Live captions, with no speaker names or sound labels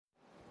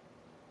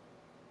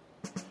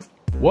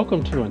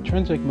Welcome to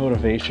Intrinsic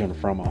Motivation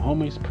from a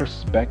Homie's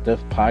Perspective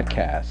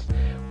podcast,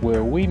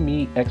 where we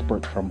meet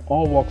experts from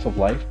all walks of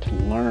life to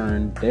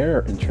learn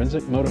their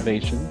intrinsic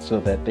motivation so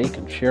that they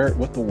can share it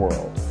with the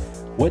world.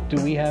 What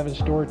do we have in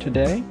store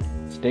today?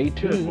 Stay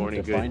tuned Good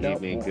morning, to find good out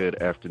evening, more.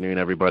 good afternoon,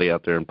 everybody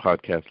out there in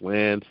podcast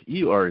land.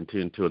 You are in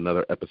tune to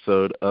another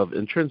episode of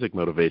Intrinsic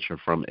Motivation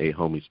from a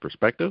Homie's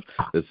Perspective.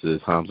 This is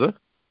Hamza.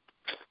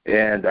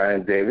 And I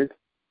am David.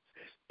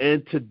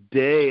 And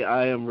today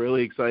I am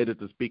really excited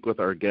to speak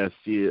with our guest.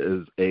 She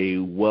is a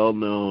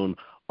well-known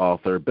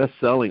author,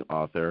 best-selling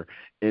author,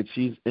 and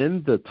she's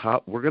in the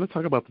top. We're going to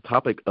talk about the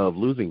topic of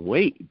losing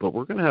weight, but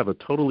we're going to have a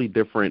totally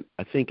different,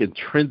 I think,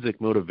 intrinsic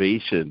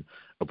motivation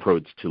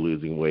approach to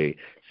losing weight.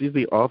 She's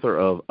the author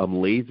of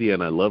I'm Lazy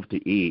and I Love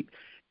to Eat.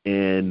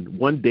 And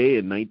one day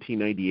in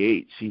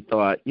 1998, she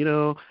thought,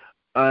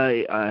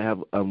 I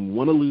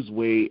want to lose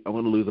weight. I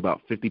want to lose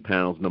about 50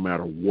 pounds no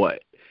matter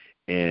what.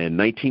 And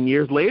 19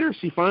 years later,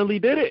 she finally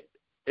did it.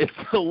 And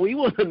so we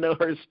want to know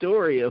her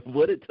story of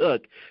what it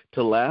took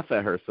to laugh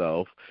at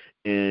herself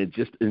and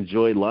just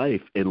enjoy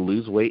life and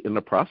lose weight in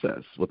the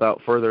process. Without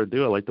further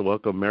ado, I'd like to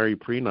welcome Mary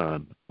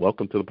Preenon.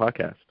 Welcome to the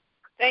podcast.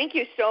 Thank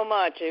you so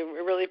much. I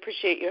really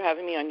appreciate you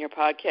having me on your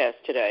podcast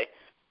today.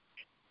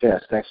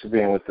 Yes, thanks for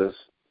being with us.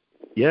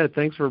 Yeah,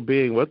 thanks for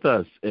being with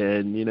us.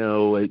 And,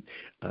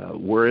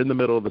 we're in the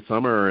middle of the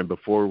summer, and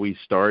before we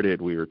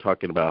started, we were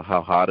talking about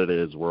how hot it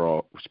is. We're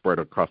all spread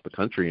across the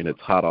country, and it's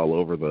hot all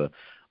over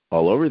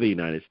the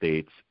United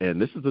States.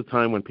 And this is the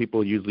time when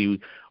people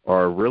usually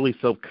are really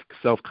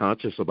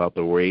self-conscious about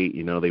the weight.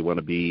 They want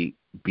to be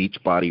beach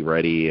body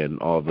ready and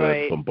all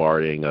the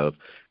bombarding of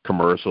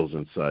commercials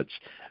and such.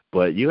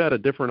 But you had a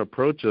different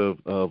approach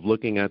of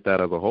looking at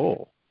that as a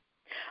whole.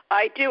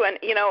 I do, and,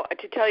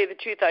 to tell you the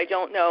truth, I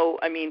don't know,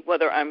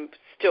 whether I'm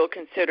still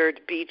considered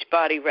beach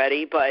body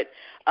ready, but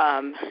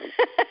I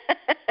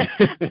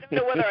don't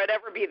know whether I'd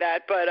ever be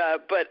that, but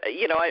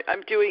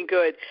I'm doing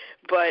good.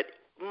 But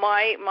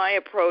my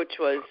approach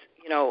was,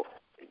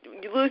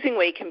 losing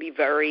weight can be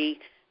very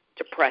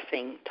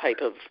depressing type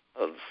of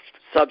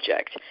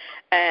subject,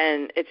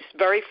 and it's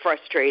very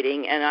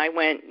frustrating. And I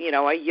went,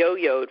 I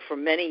yo-yoed for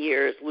many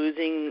years,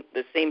 losing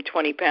the same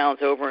 20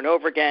 pounds over and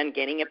over again,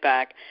 gaining it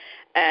back.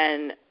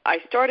 And I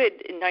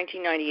started in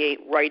 1998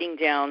 writing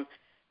down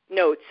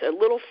notes,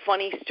 little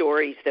funny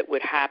stories that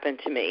would happen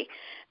to me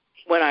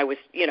when I was,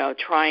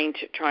 trying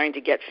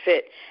to get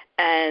fit.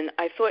 And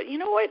I thought,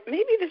 what,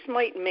 maybe this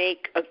might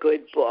make a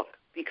good book,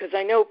 because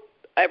I know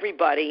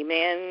everybody,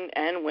 men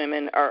and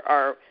women,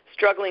 are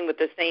struggling with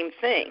the same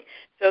thing.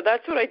 So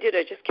that's what I did.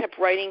 I just kept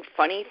writing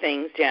funny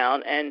things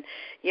down. And,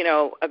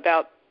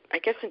 about, I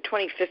guess in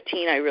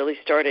 2015, I really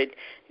started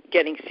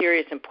getting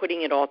serious and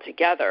putting it all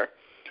together.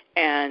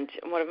 And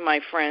one of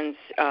my friends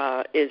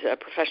is a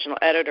professional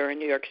editor in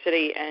New York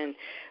City and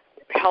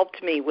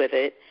helped me with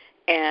it.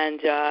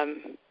 And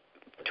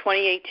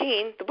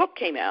 2018, the book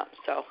came out.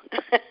 So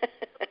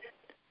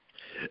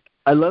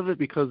I love it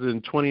because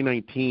in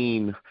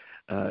 2019,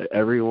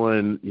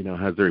 everyone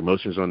has their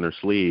emotions on their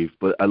sleeve.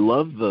 But I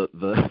love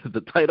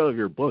the title of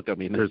your book. I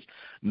mean, there's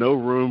no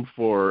room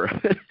for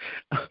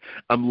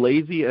I'm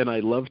lazy and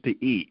I love to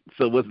eat.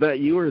 So was that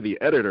you or the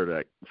editor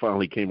that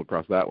finally came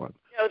across that one?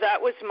 No,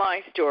 that was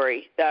my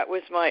story.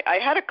 I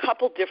had a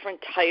couple different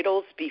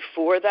titles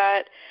before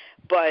that,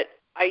 but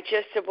I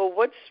just said, well,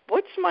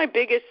 what's my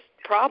biggest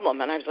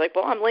problem? And I was like,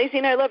 well, I'm lazy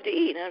and I love to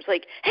eat. And I was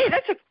like, hey,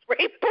 that's a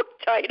great book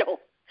title.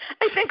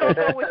 I think I'll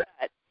go with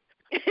that.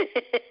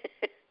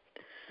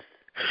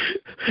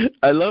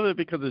 I love it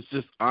because it's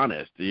just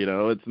honest.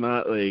 It's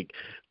not like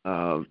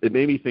it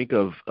made me think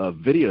of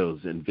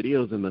videos in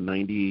the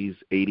 90s,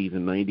 80s,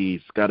 and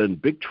 90s got in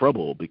big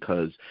trouble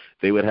because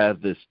they would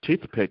have this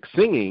toothpick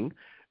singing,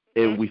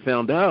 and we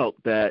found out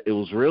that it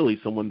was really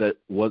someone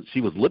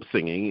she was lip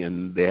singing,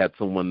 and they had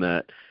someone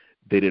that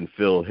they didn't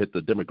feel hit the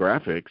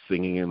demographics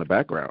singing in the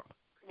background.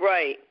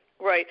 Right.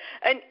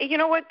 And you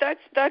know what?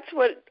 That's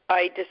what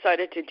I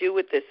decided to do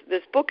with this.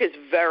 This book is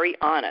very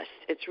honest.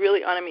 It's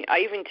really honest. I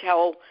even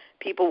tell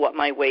people what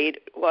my weight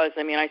was.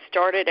 I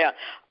started out,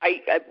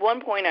 at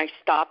one point I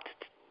stopped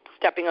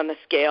stepping on the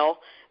scale,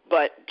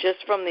 but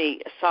just from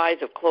the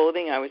size of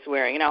clothing I was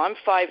wearing. Now, I'm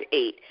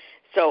 5'8",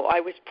 so I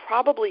was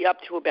probably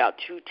up to about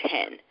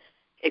 210.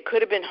 It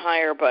could have been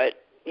higher, but,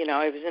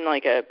 I was in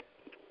like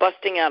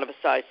busting out of a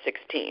size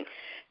 16.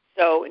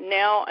 So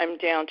now I'm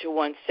down to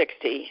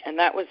 160, and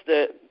that was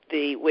the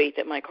weight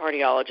that my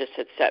cardiologist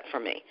had set for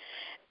me.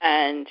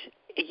 And,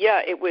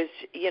 yeah, it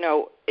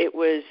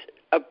was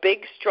a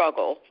big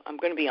struggle. I'm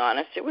going to be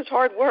honest. It was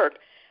hard work,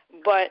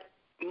 but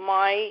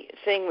my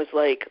thing was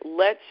like,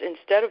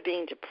 instead of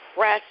being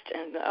depressed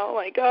and, oh,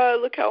 my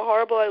God, look how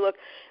horrible I look,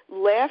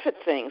 laugh at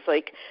things.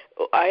 Like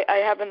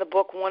I have in the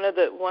book one of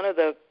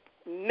the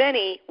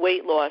many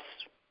weight loss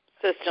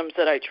systems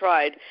that I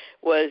tried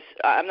was,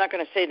 I'm not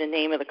going to say the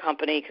name of the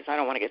company because I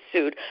don't want to get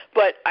sued,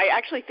 but I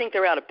actually think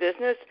they're out of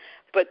business,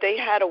 but they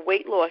had a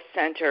weight loss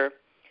center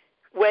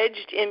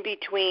wedged in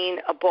between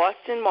a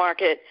Boston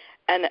market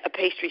and a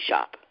pastry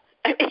shop.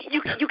 I mean,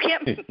 you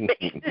can't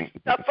make this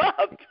stuff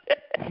up.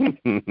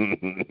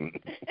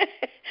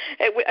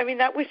 I mean,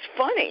 that was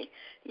funny.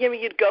 You know,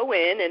 you'd go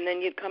in and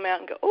then you'd come out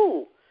and go,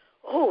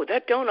 oh,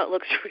 that donut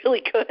looks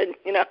really good,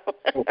 you know.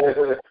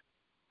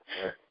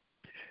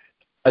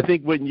 I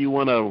think when you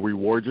want to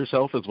reward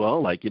yourself as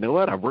well, like, you know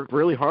what, I've worked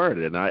really hard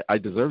and I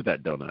deserve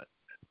that donut.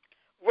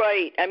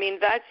 Right. I mean,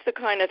 that's the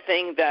kind of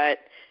thing that,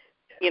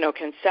 you know,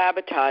 can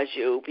sabotage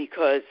you,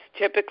 because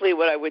typically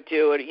what I would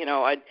do, you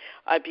know,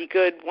 I'd be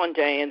good one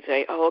day and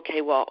say, oh,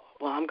 okay, well,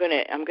 I'm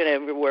gonna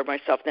reward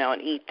myself now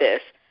and eat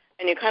this,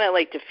 and you're kind of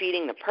like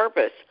defeating the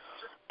purpose.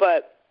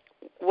 But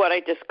what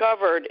I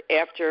discovered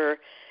after,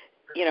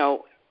 you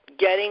know,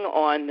 getting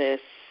on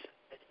this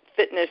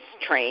fitness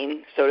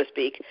train, so to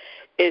speak,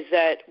 is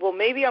that, well,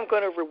 maybe I'm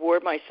going to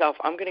reward myself.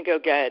 I'm going to go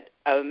get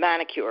a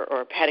manicure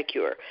or a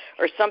pedicure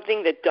or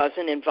something that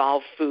doesn't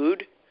involve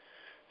food.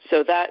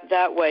 So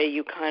that way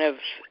you kind of,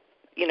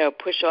 you know,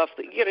 push off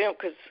the, you know,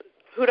 because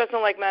who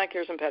doesn't like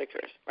manicures and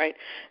pedicures, right?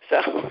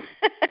 So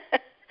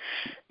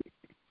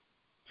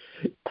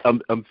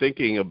I'm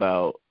thinking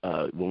about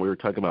when we were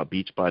talking about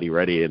Beachbody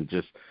Ready, and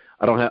just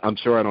I'm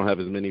sure I don't have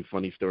as many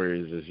funny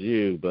stories as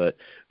you, but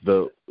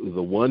the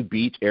one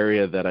beach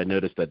area that I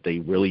noticed that they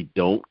really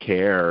don't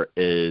care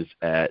is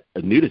at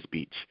a nudist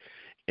beach.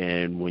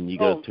 And when you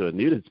go to a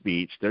nudist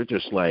beach, they're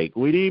just like,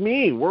 what do you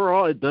mean?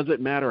 It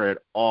doesn't matter at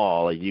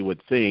all. And you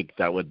would think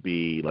that would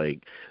be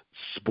like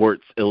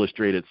Sports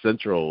Illustrated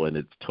Central, and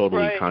it's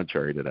totally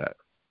contrary to that.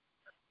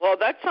 Well,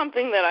 that's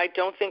something that I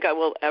don't think I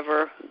will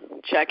ever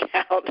check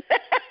out.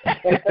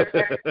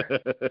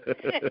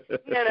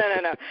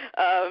 No.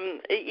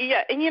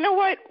 Yeah, and you know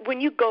what?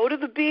 When you go to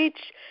the beach,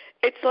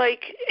 it's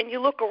like, and you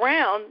look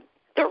around,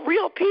 they're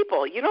real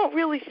people. You don't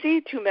really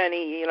see too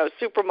many, you know,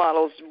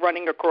 supermodels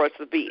running across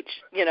the beach,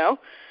 you know.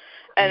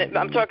 And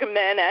I'm talking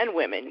men and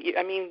women.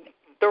 I mean,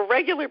 they're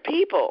regular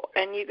people.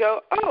 And you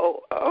go, oh,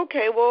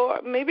 okay, well,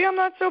 maybe I'm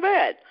not so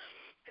bad,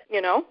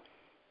 you know.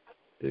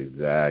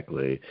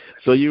 Exactly.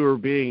 So you were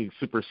being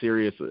super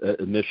serious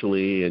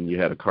initially, and you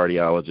had a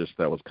cardiologist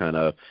that was kind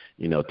of,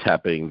 you know,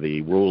 tapping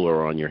the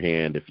ruler on your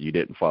hand if you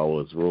didn't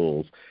follow his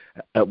rules.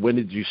 When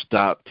did you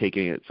stop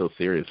taking it so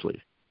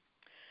seriously?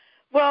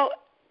 Well,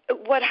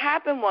 what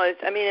happened was,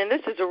 I mean, and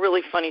this is a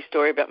really funny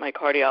story about my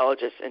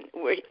cardiologist, and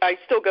I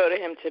still go to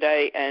him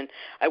today, and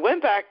I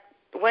went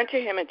to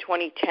him in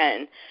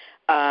 2010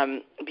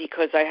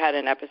 because I had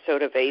an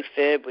episode of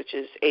AFib, which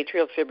is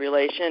atrial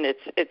fibrillation.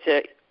 It's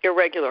a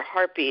irregular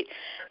heartbeat,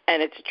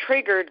 and it's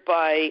triggered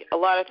by a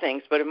lot of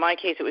things, but in my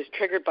case it was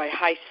triggered by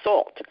high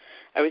salt.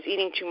 I was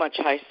eating too much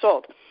high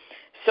salt.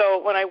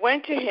 So when I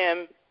went to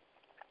him,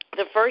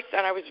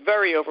 and I was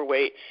very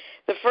overweight,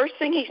 the first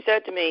thing he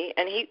said to me,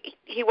 and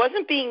he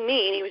wasn't being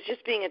mean, he was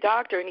just being a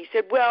doctor, and he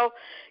said, well,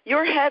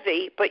 you're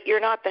heavy, but you're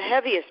not the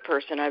heaviest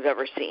person I've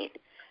ever seen.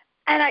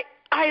 And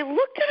I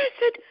looked at it and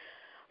said,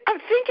 I'm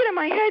thinking in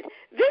my head,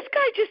 this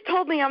guy just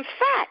told me I'm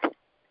fat.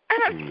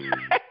 And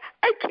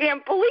I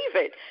can't believe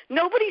it.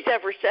 Nobody's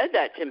ever said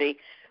that to me,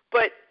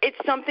 but it's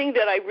something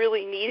that I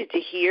really needed to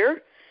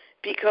hear,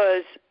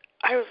 because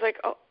I was like,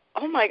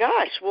 oh my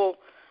gosh, well,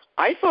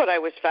 I thought I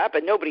was fat,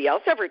 but nobody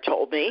else ever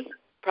told me,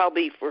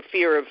 probably for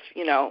fear of,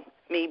 you know,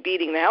 me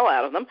beating the hell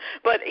out of them.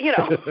 But, you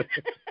know,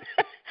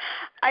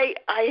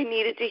 I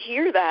needed to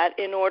hear that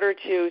in order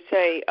to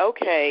say,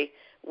 okay,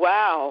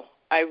 wow,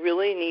 I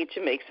really need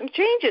to make some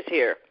changes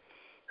here.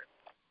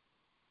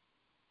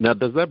 Now,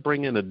 does that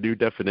bring in a new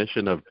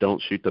definition of don't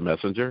shoot the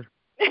messenger?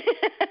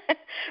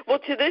 Well,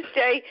 to this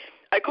day,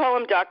 I call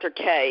him Dr.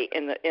 K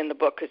in the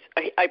book,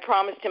 because I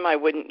promised him I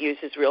wouldn't use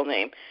his real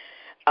name,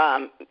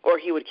 or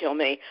he would kill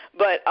me.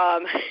 But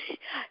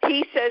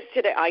he says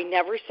today, I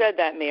never said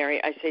that, Mary.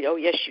 I said, oh,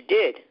 yes, you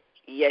did.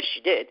 Yes,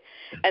 you did.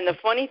 And the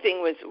funny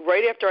thing was,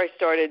 right after I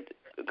started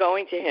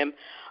going to him,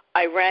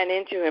 I ran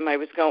into him. I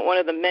was going one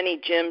of the many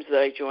gyms that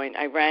I joined.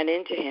 I ran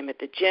into him at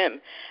the gym,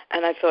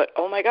 and I thought,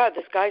 oh, my God,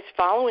 this guy's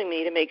following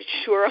me to make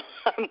sure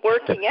I'm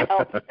working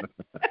out.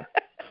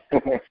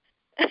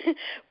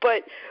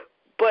 But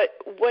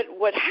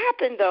what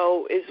happened,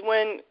 though, is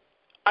when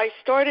I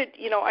started,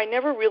 you know, I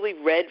never really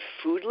read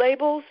food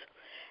labels,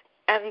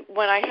 and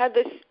when I had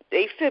this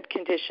AFib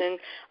condition,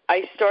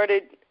 I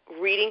started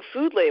reading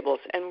food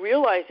labels and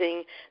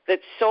realizing that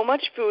so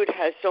much food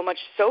has so much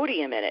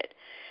sodium in it.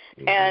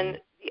 Mm-hmm. And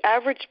the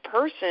average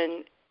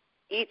person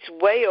eats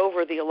way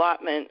over the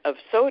allotment of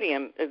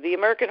sodium. The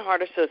American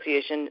Heart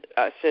Association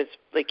says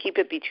they keep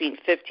it between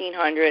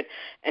 1,500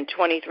 and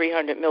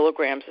 2,300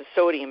 milligrams of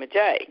sodium a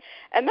day.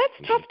 And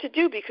that's tough to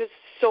do, because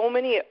so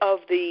many of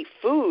the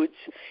foods,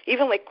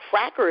 even like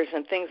crackers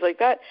and things like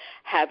that,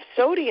 have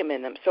sodium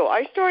in them. So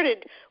I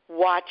started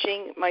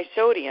watching my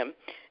sodium,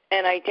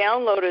 and I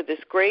downloaded this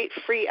great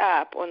free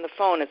app on the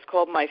phone. It's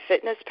called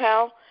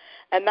MyFitnessPal.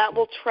 And that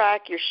will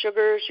track your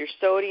sugars, your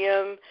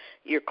sodium,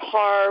 your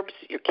carbs,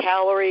 your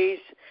calories.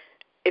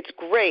 It's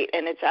great,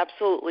 and it's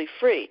absolutely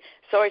free.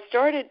 So I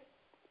started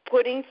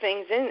putting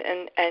things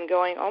in and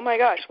going, oh, my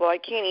gosh, well, I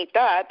can't eat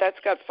that. That's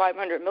got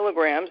 500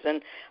 milligrams,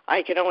 and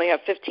I can only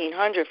have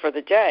 1,500 for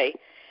the day.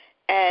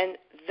 And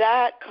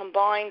that,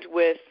 combined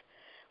with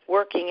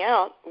working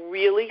out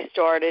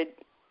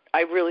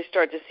I really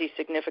started to see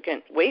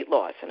significant weight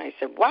loss. And I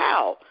said,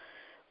 wow,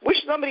 wish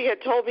somebody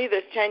had told me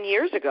this 10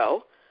 years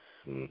ago.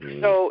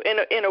 Mm-hmm. So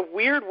in a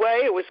weird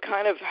way, it was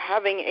kind of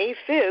having a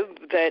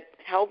fib that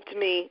helped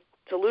me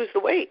to lose the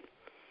weight.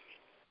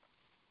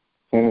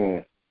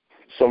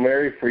 So,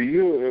 Mary, for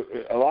you,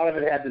 a lot of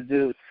it had to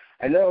do,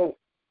 I know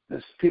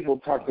people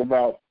talk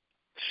about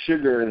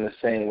sugar in the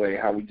same way,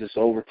 how we just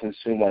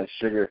overconsume on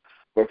sugar.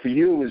 But for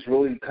you, it was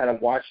really kind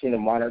of watching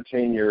and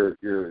monitoring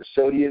your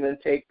sodium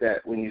intake that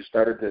when you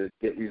started to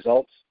get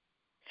results?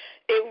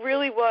 It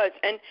really was.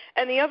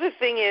 And the other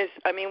thing is,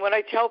 I mean, what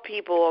I tell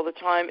people all the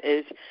time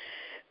is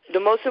the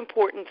most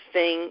important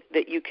thing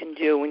that you can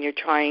do when you're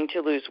trying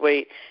to lose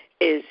weight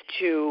is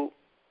to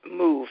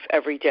move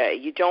every day.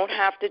 You don't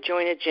have to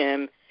join a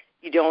gym.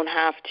 You don't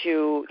have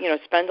to,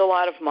 spend a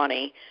lot of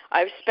money.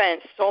 I've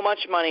spent so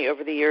much money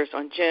over the years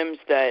on gyms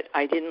that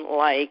I didn't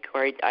like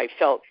or I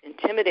felt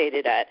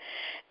intimidated at.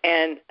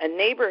 And a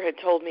neighbor had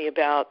told me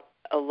about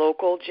a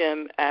local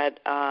gym at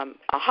a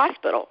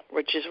hospital,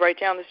 which is right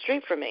down the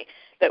street from me,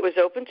 that was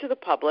open to the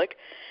public.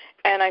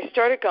 And I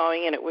started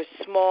going, and it was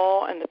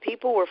small, and the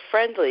people were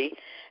friendly,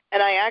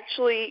 and I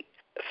actually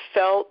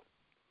felt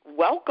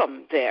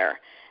welcome there.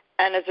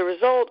 And as a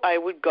result, I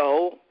would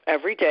go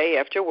every day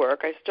after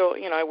work. I still,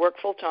 I work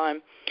full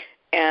time,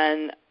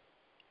 and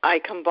I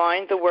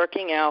combined the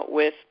working out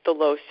with the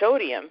low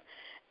sodium,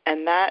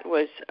 and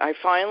I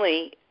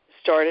finally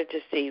started to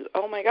see,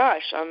 oh my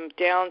gosh, I'm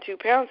down 2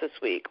 pounds this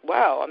week.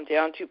 Wow, I'm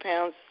down 2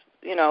 pounds,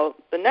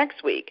 the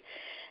next week.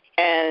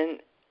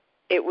 And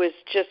it was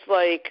just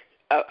like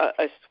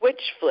a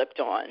switch flipped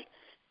on,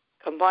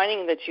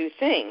 combining the two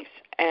things.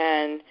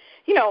 And,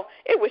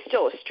 it was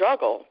still a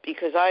struggle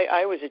because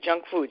I was a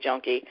junk food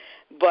junkie,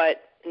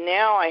 but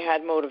now I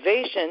had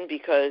motivation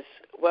because,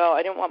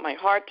 I didn't want my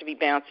heart to be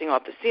bouncing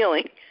off the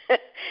ceiling.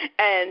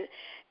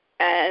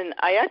 and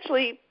I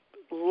actually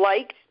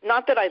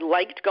not that I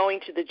liked going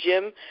to the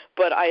gym,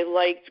 but I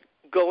liked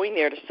going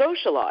there to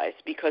socialize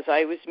because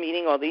I was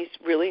meeting all these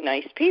really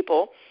nice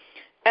people.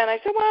 And I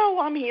said, well,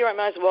 I'm here. I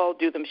might as well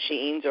do the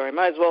machines, or I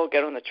might as well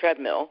get on the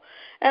treadmill.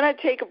 And I'd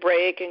take a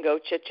break and go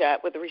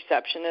chit-chat with the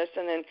receptionist.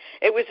 And then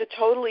it was a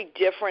totally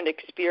different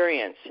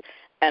experience.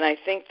 And I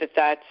think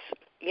that's,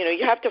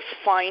 you have to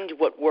find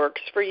what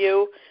works for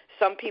you.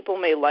 Some people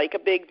may like a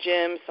big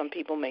gym. Some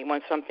people may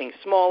want something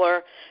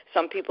smaller.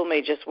 Some people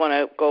may just want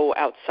to go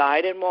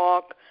outside and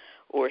walk.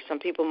 Or some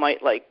people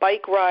might like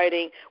bike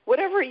riding.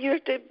 Whatever you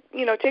have to,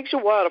 it takes you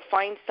a while to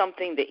find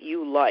something that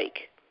you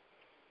like.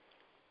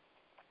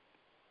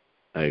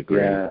 I agree.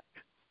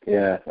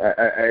 Yeah,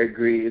 I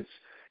agree. It's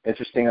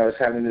interesting. I was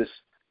having this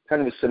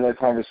kind of a similar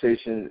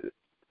conversation.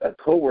 A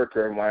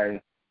coworker of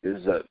mine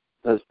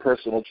does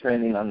personal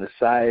training on the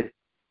side,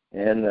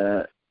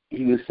 and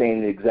he was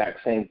saying the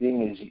exact same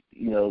thing. Is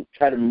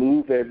try to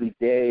move every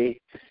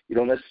day. You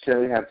don't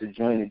necessarily have to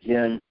join a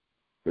gym,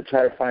 but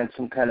try to find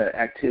some kind of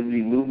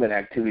movement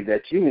activity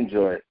that you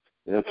enjoy.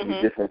 It can be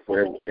different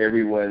for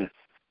everyone.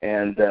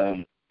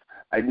 And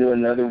I knew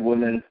another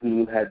woman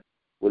who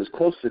was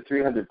close to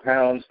 300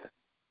 pounds,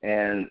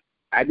 and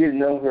I didn't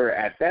know her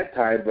at that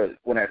time, but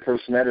when I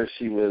first met her,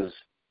 she was,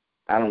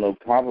 I don't know,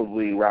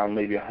 probably around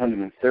maybe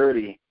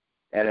 130,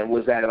 and it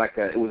was at a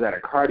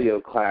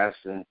cardio class,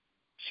 and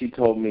she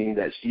told me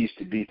that she used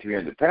to be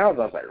 300 pounds.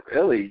 I was like,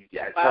 really?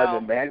 Yeah, it's hard to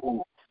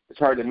imagine. It's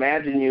hard to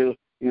imagine you,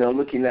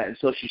 looking at. And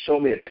so she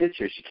showed me a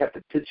picture. She kept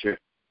a picture,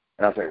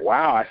 and I was like,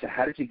 wow. I said,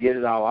 how did you get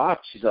it all off?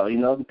 She said,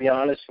 to be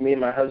honest, me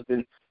and my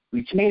husband,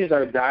 we changed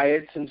our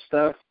diets and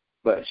stuff.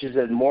 But she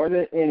said more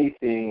than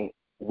anything,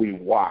 we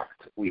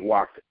walked. We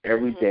walked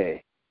every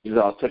day. She said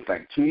it took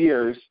like 2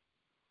 years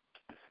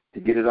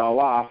to get it all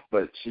off,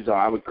 but she said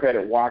I would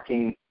credit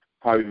walking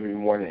probably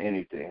more than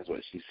anything is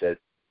what she said.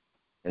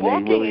 And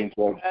walking they really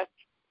enjoyed it.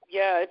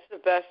 It's the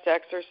best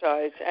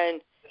exercise. And,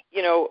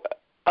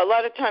 a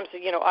lot of times,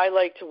 I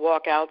like to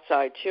walk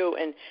outside too.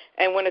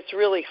 And when it's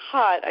really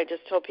hot, I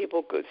just tell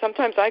people,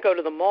 sometimes I go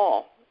to the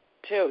mall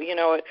too.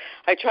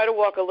 I try to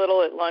walk a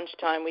little at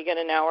lunchtime. We get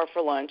an hour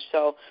for lunch,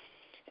 so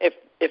if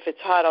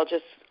it's hot,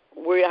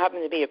 we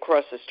happen to be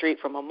across the street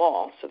from a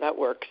mall, so that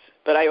works.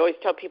 But I always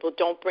tell people,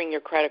 don't bring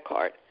your credit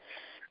card.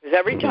 Because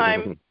every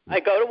time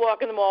I go to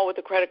walk in the mall with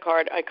a credit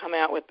card, I come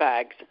out with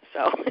bags.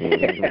 So.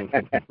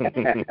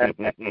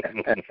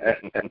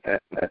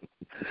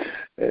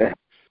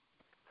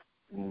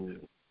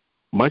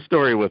 My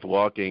story with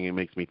walking, it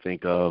makes me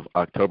think of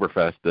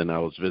Oktoberfest, and I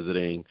was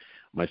visiting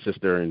my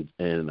sister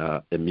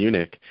in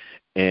Munich,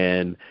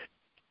 and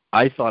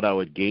I thought I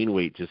would gain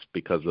weight just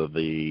because of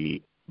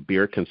the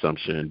beer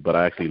consumption, but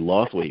I actually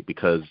lost weight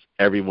because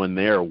everyone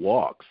there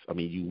walks. I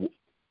mean,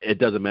 it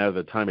doesn't matter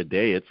the time of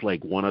day. It's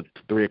like 1 or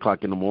 3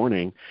 o'clock in the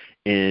morning,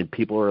 and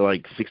people are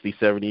like 60,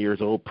 70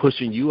 years old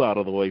pushing you out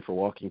of the way for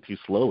walking too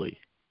slowly.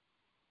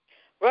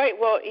 Right.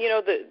 Well,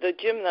 the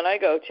gym that I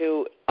go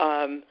to,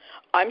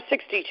 I'm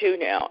 62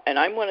 now, and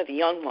I'm one of the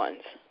young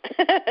ones,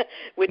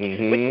 which is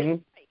nice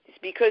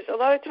because a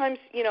lot of times,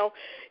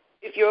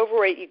 if you're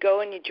overweight, you go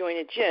and you join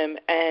a gym,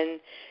 and,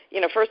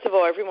 first of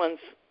all, everyone's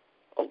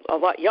a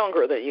lot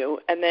younger than you,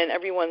 and then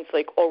everyone's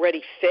like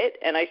already fit.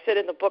 And I said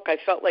in the book, I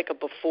felt like a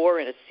before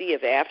and a sea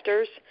of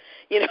afters.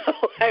 You know,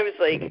 I was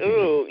like,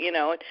 ooh, you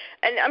know,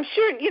 and I'm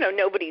sure, you know,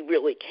 nobody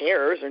really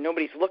cares or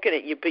nobody's looking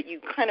at you, but you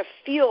kind of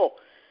feel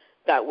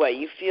that way.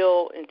 You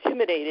feel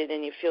intimidated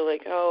and you feel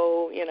like,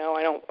 oh, you know,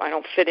 I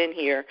don't fit in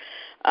here.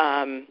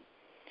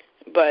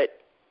 But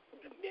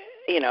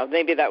you know,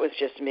 maybe that was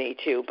just me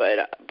too.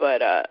 But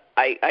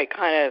I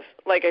kind of,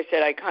 like I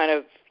said, I kind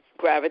of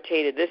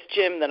gravitated this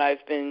gym that I've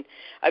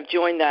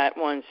joined that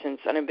one since,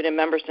 and I've been a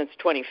member since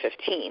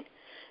 2015.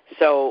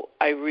 So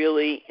I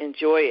really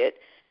enjoy it.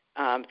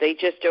 They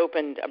just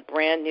opened a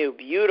brand new,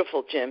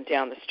 beautiful gym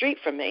down the street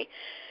from me,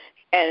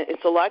 and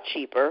it's a lot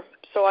cheaper.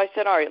 So I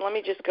said, all right, let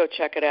me just go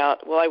check it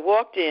out. Well, I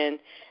walked in,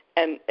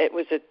 and it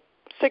was at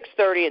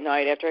 6:30 at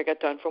night after I got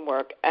done from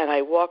work, and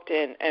I walked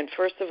in, and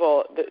first of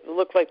all, it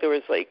looked like there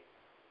was like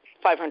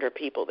 500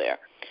 people there,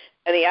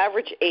 and the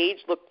average age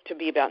looked to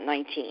be about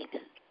 19.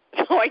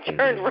 So I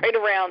turned right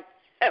around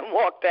and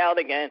walked out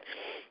again,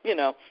 you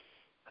know.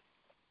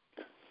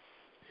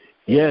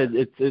 Yeah,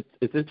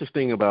 it's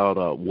interesting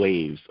about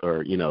waves,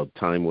 or, you know,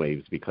 time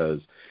waves, because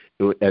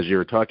as you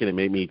were talking, it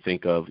made me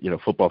think of, you know,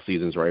 football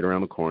season's right around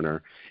the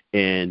corner,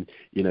 and,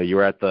 you know,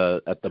 you're at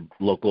the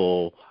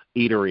local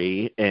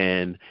eatery,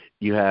 and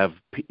you have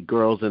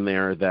girls in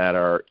there that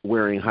are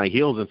wearing high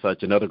heels and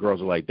such, and other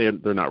girls are like,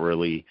 they're not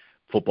really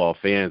football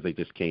fans, they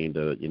just came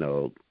to, you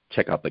know,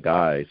 check out the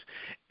guys.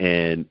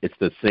 And it's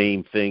the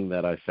same thing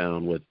that I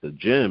found with the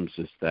gyms,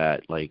 is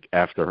that, like,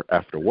 after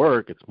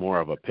work, it's more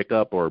of a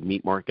pickup or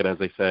meat market, as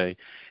they say.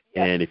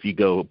 Yep. And if you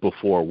go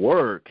before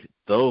work,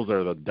 those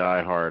are the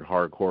diehard,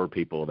 hardcore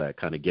people that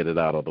kind of get it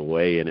out of the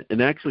way, and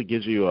it actually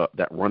gives you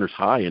that runner's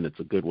high, and it's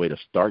a good way to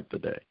start the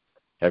day.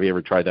 Have you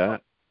ever tried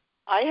that?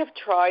 I have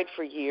tried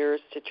for years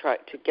to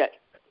get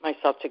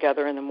myself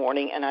together in the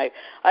morning, and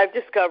I've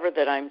discovered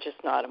that I'm just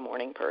not a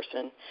morning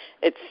person.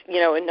 It's,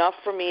 you know, enough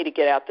for me to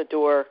get out the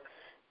door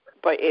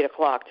by 8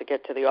 o'clock to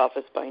get to the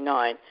office by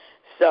 9.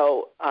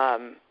 So,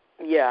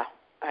 yeah,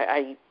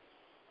 I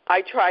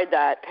tried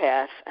that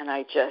path, and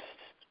I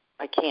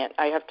can't.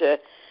 I have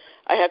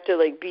to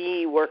like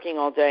be working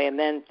all day, and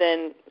then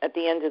at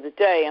the end of the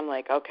day, I'm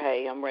like,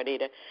 okay, I'm ready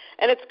to.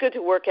 And it's good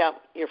to work out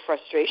your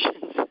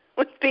frustrations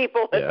with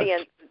people at the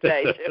end of the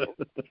day too.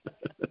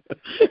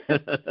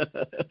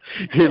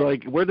 You're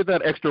like, where did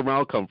that extra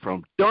mile come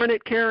from? Darn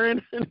it,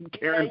 Karen!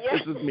 Karen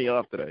pisses me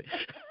off today.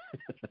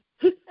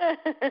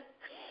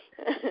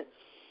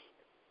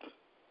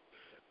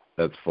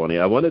 That's funny.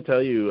 I want to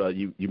tell you,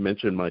 you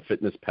mentioned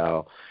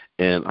MyFitnessPal,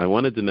 and I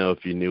wanted to know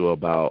if you knew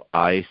about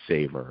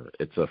iSaver.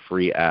 It's a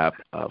free app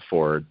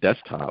for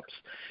desktops,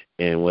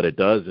 and what it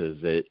does is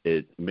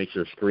it makes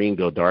your screen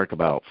go dark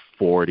about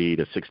 40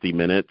 to 60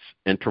 minutes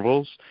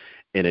intervals,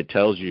 and it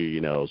tells you, you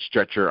know,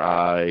 stretch your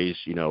eyes,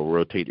 you know,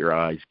 rotate your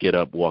eyes, get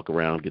up, walk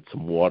around, get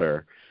some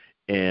water.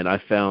 And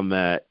I found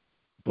that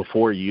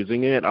before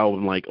using it, I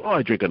was like, oh,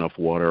 I drink enough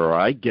water, or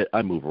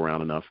I move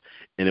around enough.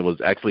 And it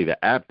was actually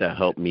the app that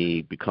helped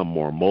me become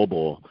more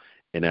mobile.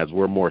 And as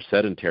we're more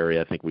sedentary,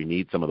 I think we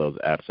need some of those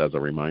apps as a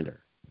reminder.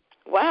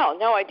 Wow,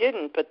 no, I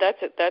didn't, but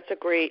that's a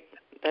great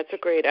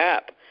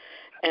app.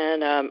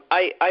 And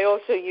I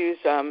also use,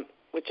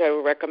 which I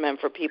would recommend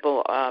for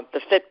people,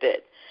 the Fitbit,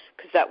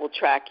 because that will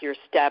track your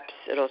steps.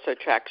 It also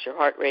tracks your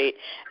heart rate,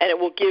 and it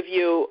will give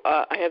you.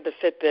 I have the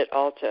Fitbit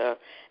Alta,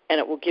 and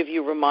it will give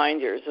you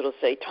reminders. It'll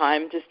say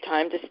time to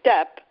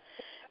step,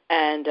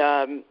 and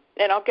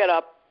I'll get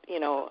up, you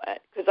know,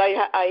 because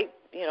I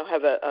you know,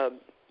 have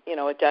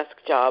a desk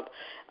job.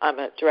 I'm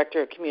a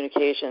director of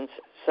communications,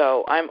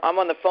 so I'm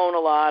on the phone a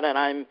lot, and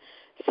I'm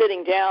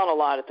sitting down a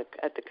lot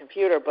at the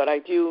computer. But I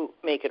do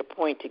make it a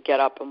point to get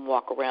up and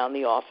walk around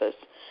the office,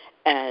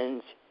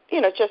 and you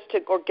know, just to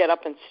or get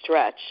up and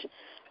stretch.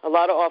 A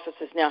lot of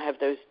offices now have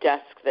those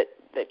desks that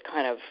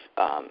kind of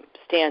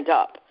stand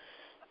up,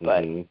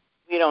 but we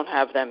don't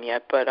have them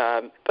yet. But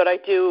I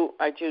do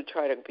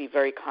try to be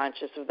very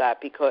conscious of that,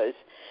 because,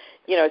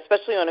 you know,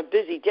 especially on a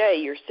busy day,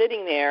 you're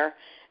sitting there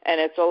and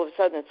it's all of a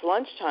sudden it's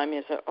lunchtime.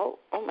 You say, oh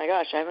my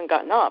gosh, I haven't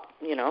gotten up.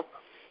 You know.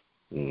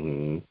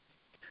 Mm-hmm.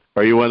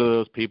 Are you one of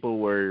those people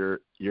where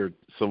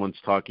someone's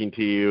talking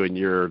to you and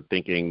you're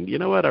thinking, you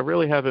know what, I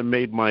really haven't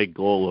made my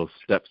goal of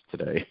steps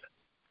today?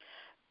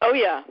 Oh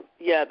yeah.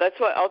 That's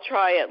what I'll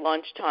try at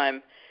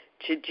lunchtime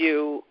to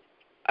do.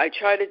 I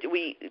try to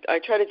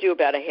do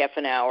about a half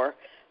an hour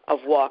of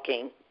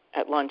walking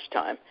at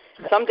lunchtime.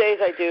 Some days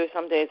I do,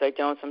 some days I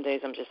don't. Some days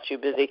I'm just too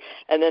busy.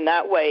 And then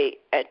that way,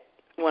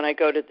 when I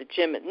go to the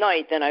gym at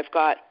night, then I've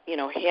got, you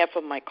know, half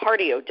of my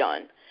cardio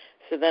done.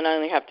 So then I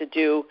only have to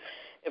do.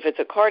 If it's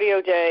a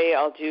cardio day,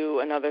 I'll do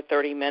another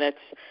 30 minutes,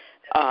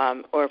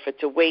 or if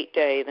it's a weight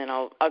day, then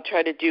I'll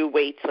try to do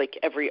weights like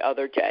every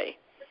other day.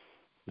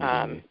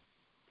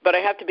 But I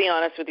have to be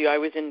honest with you, I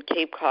was in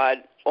Cape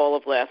Cod all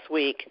of last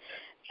week,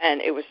 and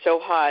it was so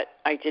hot,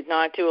 I did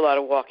not do a lot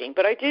of walking.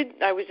 But I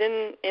was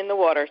in the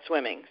water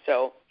swimming,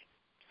 so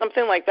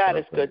something like that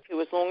is good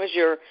too, as long as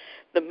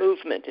the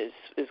movement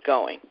is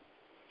going.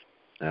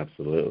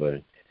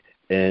 Absolutely.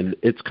 and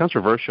it's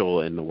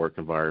controversial in the work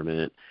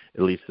environment,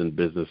 at least in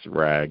business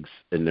rags,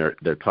 and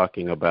they're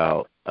talking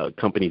about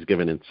companies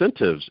giving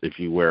incentives if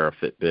you wear a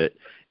Fitbit,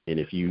 and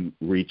if you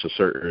reach a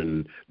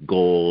certain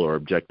goal or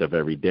objective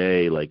every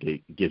day, like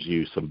it gives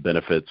you some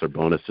benefits or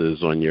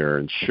bonuses on your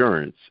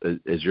insurance.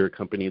 Is your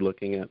company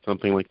looking at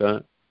something like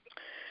that?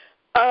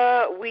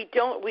 We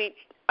don't.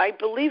 I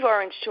believe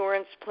our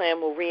insurance plan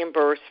will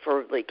reimburse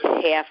for like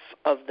half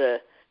of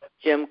the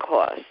gym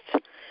costs.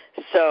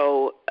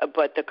 So,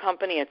 but the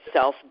company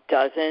itself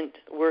doesn't.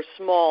 We're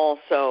small,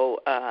 so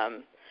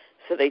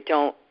they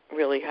don't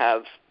really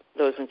have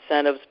those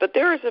incentives. But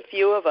there's a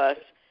few of us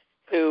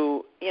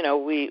who,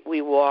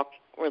 we walk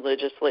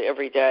religiously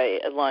every day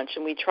at lunch,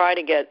 and we try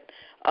to get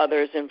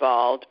others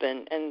involved.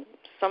 And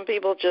some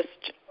people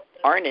just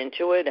aren't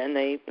into it, and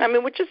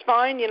which is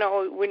fine.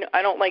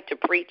 I don't like to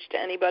preach to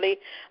anybody.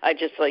 I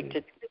just like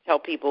to tell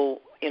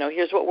people,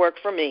 here's what worked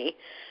for me.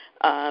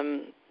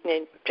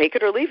 And take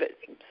it or leave it.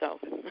 So,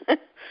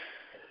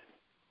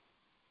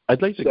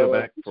 I'd like to go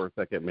back for a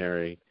second,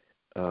 Mary.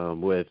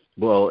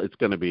 It's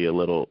going to be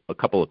a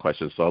couple of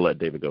questions, so I'll let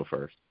David go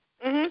first.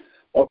 Mm-hmm.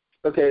 Oh,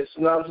 okay,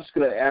 so now I'm just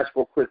going to ask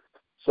real quick.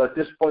 So at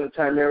this point in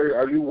time, Mary,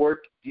 do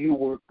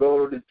you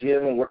go to the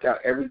gym and work out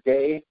every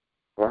day,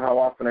 or how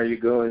often are you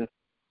going?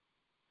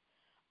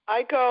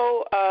 I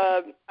go.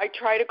 I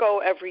try to go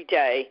every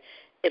day.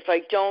 If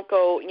I don't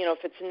go, if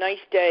it's a nice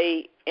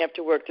day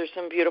after work, there's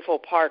some beautiful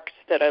parks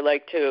that I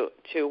like to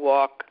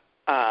walk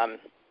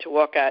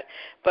at.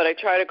 But I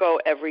try to go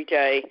every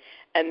day,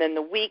 and then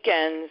the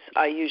weekends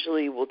I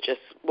usually will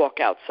just walk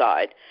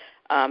outside.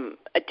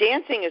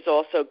 Dancing is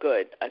also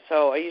good,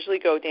 so I usually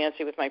go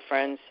dancing with my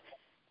friends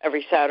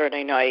every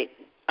Saturday night,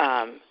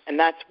 and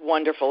that's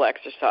wonderful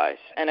exercise,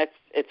 and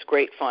it's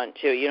great fun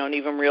too. You don't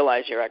even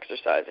realize you're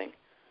exercising.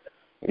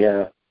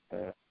 Yeah.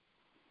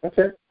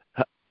 Okay.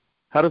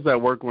 How does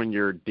that work when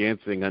you're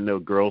dancing? I know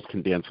girls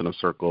can dance in a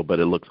circle, but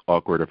it looks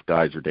awkward if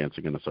guys are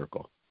dancing in a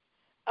circle.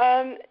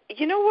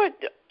 You know what?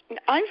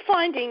 I'm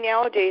finding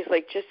nowadays,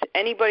 like just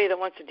anybody that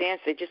wants to dance,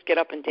 they just get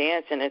up and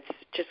dance, and it's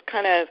just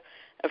kind of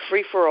a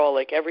free-for-all,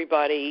 like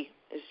everybody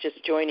is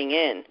just joining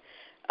in.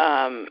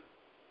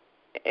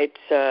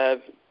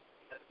 It's,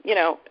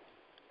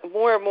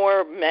 more and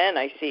more men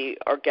I see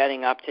are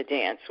getting up to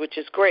dance, which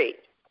is great.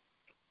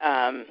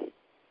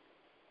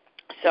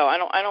 So I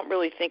don't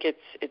really think it's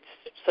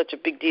such a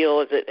big deal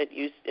as it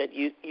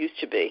used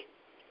to be.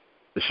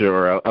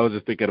 Sure. I was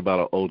just thinking about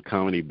an old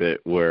comedy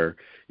bit where,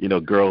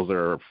 girls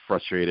are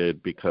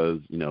frustrated because,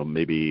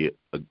 maybe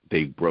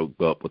they broke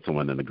up with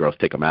someone and the girls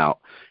take them out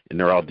and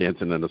they're all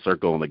dancing in a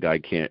circle and the guy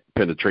can't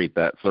penetrate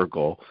that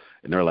circle.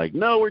 And they're like,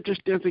 no, we're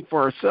just dancing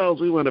for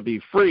ourselves. We want to be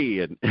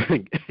free. And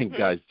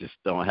guys just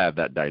don't have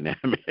that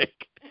dynamic.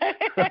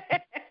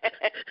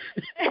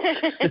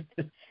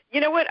 You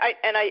know what?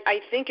 I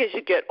think as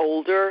you get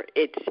older,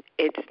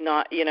 it's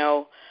not.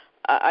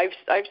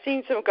 I've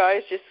seen some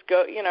guys just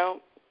go.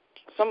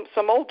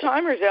 Some old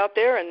timers out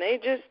there, and they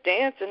just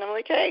dance, and I'm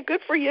like, hey, good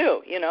for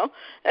you.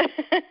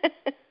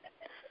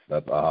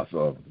 That's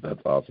awesome.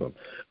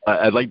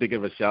 I'd like to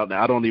give a shout.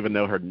 Now, I don't even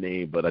know her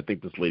name, but I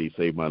think this lady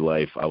saved my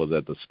life. I was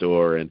at the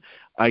store, and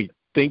I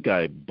think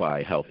I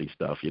buy healthy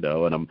stuff,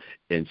 and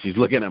she's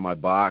looking at my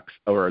box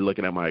or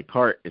looking at my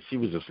cart, and she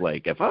was just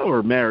like, if I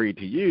were married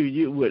to you,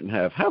 you wouldn't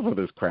have half of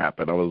this crap.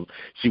 And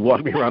she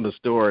walked me around the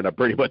store, and I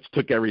pretty much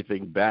took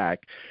everything back,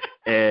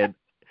 and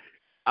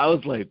I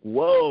was like,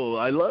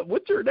 whoa,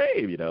 what's your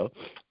name,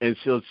 And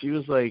so she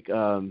was like,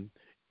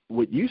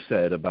 what you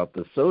said about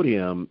the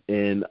sodium,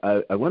 and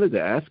I wanted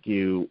to ask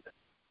you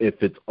if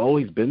it's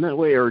always been that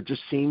way, or it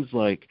just seems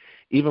like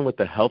even with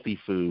the healthy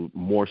food,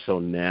 more so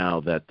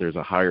now that there's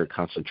a higher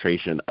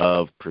concentration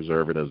of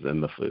preservatives in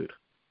the food.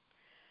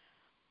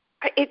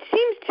 It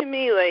seems to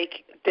me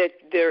like that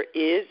there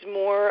is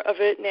more of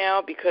it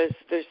now because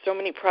there's so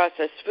many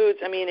processed foods.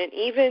 And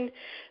even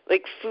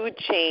like food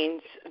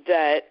chains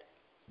that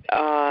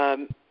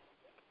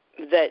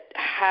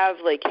have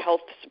like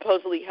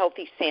supposedly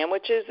healthy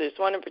sandwiches. There's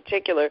one in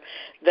particular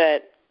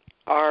that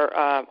our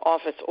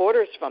office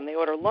orders from. They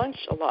order lunch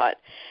a lot,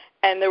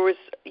 and there was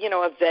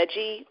a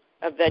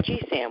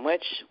veggie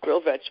sandwich,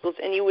 grilled vegetables,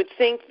 and you would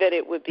think that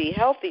it would be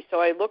healthy.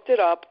 So I looked it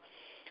up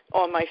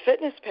on my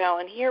FitnessPal,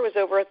 and here was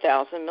over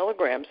 1,000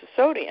 milligrams of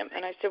sodium.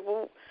 And I said,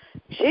 well,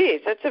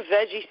 geez, that's a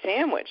veggie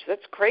sandwich.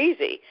 That's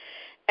crazy.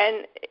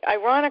 And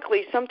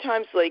ironically,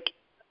 sometimes like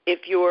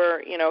if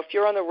you're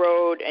on the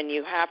road and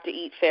you have to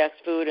eat fast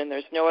food and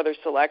there's no other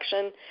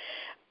selection,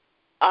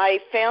 I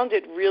found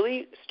it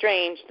really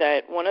strange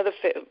that one of the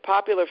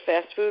popular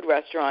fast food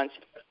restaurants,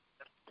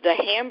 the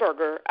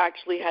hamburger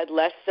actually had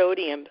less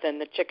sodium than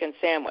the chicken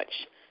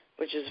sandwich,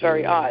 which is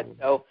very odd.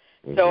 So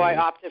I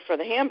opted for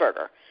the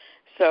hamburger.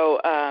 So,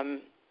 I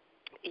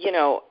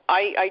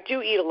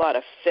do eat a lot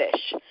of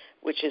fish,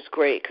 which is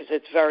great because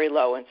it's very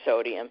low in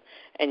sodium,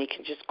 and you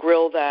can just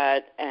grill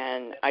that,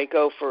 and I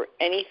go for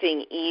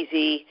anything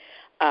easy.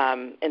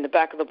 In the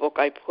back of the book,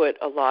 I put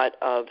a lot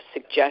of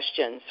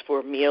suggestions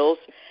for meals,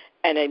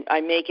 and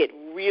I make it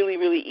really,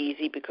 really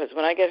easy because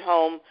when I get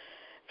home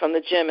from the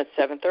gym at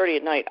 7:30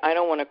 at night, I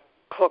don't want to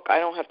cook. I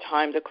don't have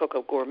time to cook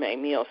a gourmet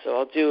meal, so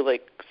I'll do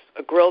like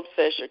a grilled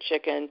fish or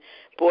chicken,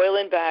 boil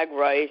in bag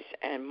rice,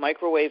 and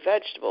microwave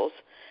vegetables,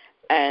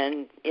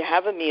 and you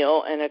have a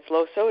meal, and it's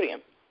low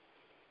sodium.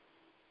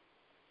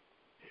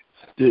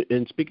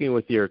 And speaking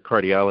with your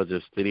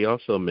cardiologist, did he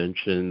also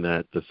mention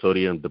that the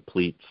sodium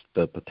depletes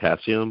the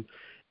potassium?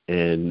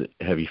 And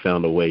have you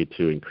found a way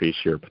to increase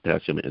your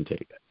potassium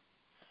intake?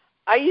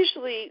 I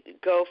usually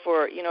go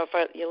for,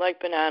 if you like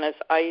bananas,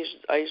 I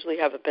usually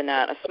have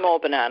a small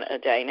banana a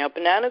day. Now,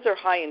 bananas are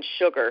high in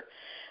sugar,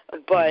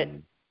 but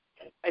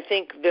I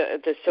think the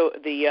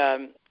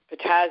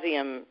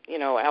potassium,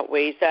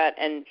 outweighs that.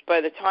 And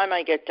by the time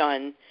I get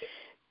done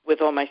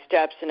with all my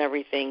steps and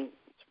everything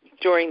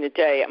during the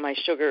day, my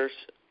sugar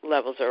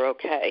levels are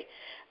okay.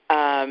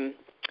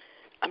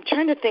 I'm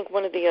trying to think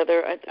one of the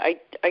other. I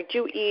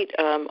do eat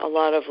a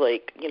lot of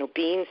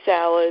bean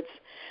salads,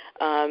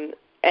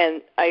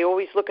 and I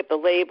always look at the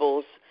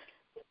labels.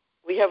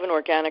 We have an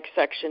organic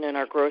section in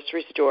our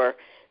grocery store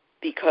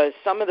because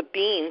some of the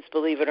beans,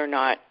 believe it or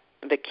not,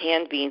 the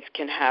canned beans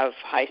can have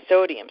high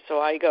sodium. So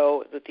I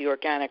go with the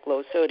organic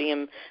low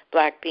sodium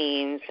black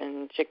beans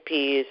and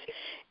chickpeas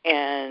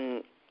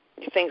and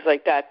things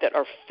like that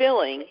are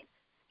filling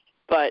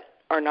but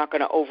are not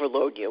going to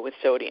overload you with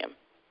sodium.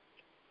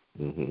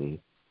 Mm-hmm.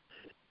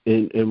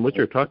 And what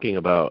you're talking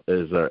about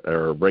is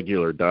our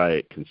regular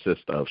diet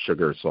consists of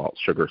sugar, salt.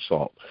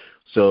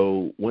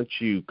 So once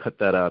you cut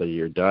that out of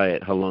your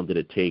diet, how long did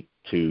it take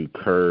to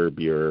curb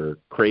your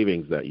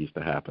cravings that used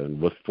to happen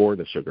for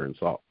the sugar and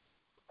salt?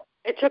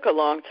 It took a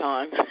long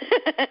time.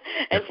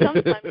 And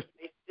sometimes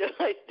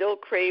I still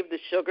crave the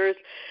sugars.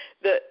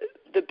 The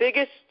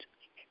biggest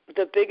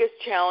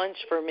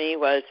challenge for me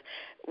was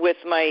with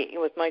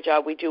my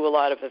job, we do a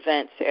lot of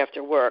events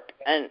after work,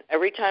 and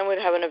every time we'd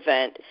have an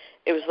event,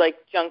 it was like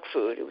junk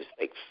food. It was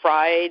like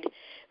fried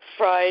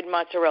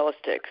mozzarella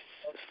sticks,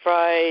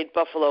 fried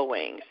buffalo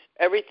wings.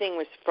 Everything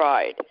was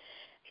fried,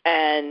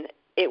 and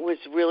it was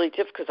really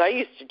difficult because I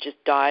used to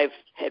just dive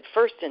head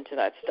first into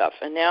that stuff,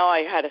 and now I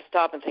had to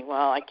stop and think,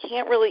 well, I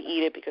can't really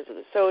eat it because of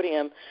the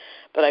sodium,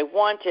 but I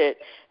want it.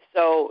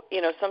 So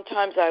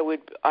sometimes I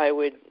would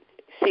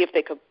see if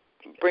they could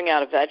bring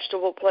out a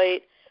vegetable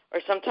plate, or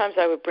sometimes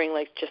I would bring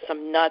just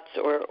some nuts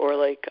or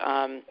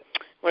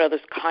one of those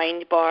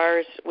Kind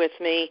bars with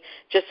me,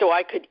 just so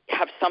I could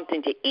have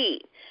something to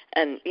eat.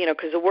 And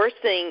because the worst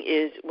thing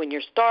is when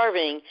you're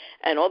starving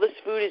and all this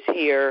food is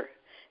here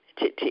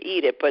to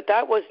eat it. But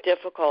that was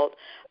difficult.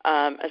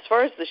 As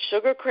far as the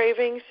sugar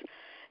cravings,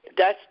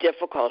 that's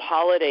difficult.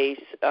 Holidays,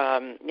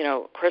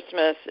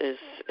 Christmas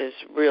is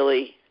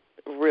really,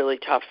 really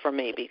tough for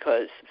me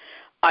because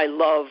I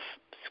love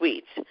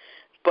sweets.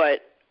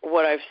 But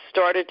what I've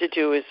started to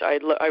do is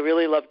I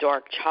really love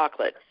dark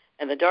chocolate,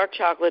 and the dark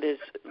chocolate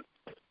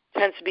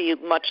tends to be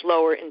much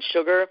lower in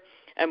sugar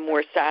and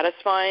more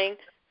satisfying.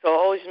 So I'll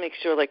always make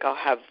sure I'll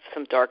have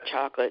some dark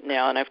chocolate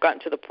now, and I've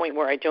gotten to the point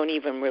where I don't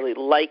even really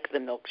like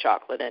the milk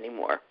chocolate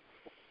anymore.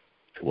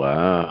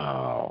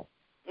 Wow.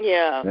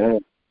 Yeah.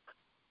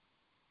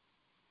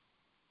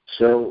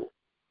 So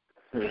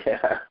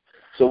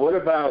what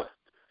about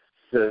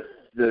the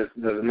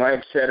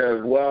mindset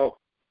of,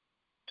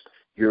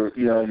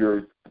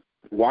 you're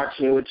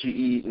watching what you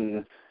eat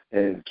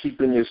and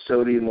keeping your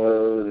sodium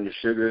low and your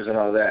sugars and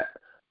all that.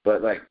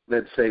 But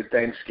let's say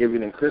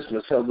Thanksgiving and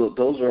Christmas,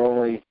 those are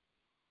only,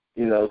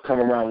 come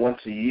around once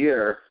a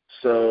year.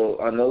 So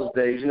on those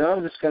days,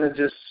 I'm just gonna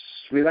just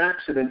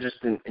relax it and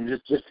just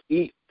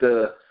eat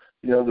the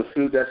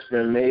food that's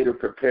been made or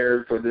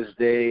prepared for this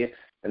day,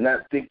 and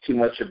not think too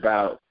much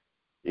about,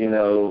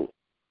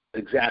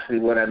 exactly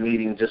what I'm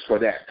eating just for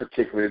that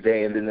particular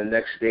day. And then the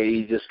next day,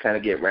 you just kind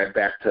of get right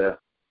back to,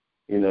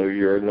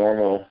 your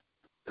normal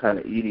kind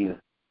of eating.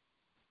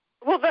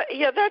 Well,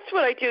 that's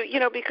what I do,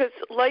 because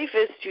life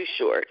is too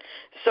short.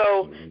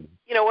 So,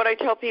 what I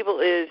tell people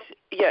is,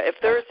 if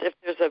there's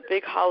a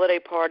big holiday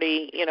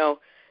party,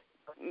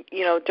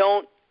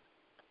 don't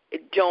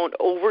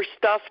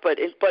overstuff, but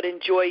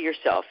enjoy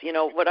yourself.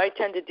 What I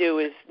tend to do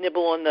is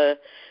nibble on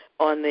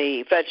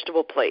the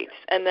vegetable plates,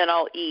 and then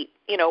I'll eat,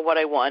 what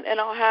I want, and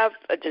I'll have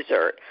a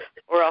dessert,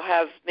 or I'll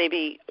have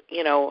maybe,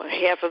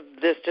 half of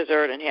this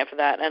dessert and half of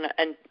that,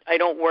 and I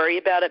don't worry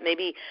about it.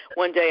 Maybe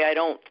one day I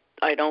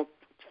don't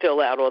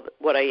fill out all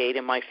what I ate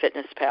in my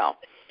FitnessPal,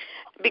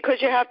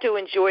 because you have to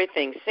enjoy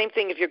things. Same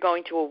thing if you're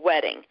going to a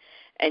wedding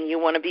and you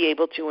want to be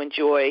able to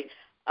enjoy.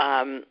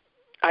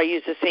 I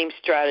use the same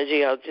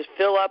strategy. I'll just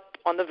fill up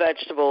on the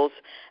vegetables,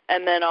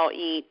 and then I'll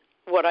eat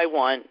what I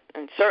want,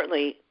 and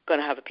certainly going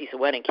to have a piece of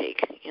wedding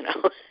cake,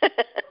 Of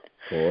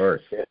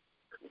course.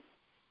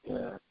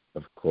 Yeah.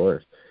 Of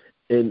course.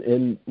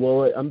 And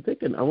well, I'm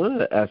thinking I wanted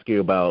to ask you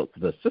about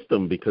the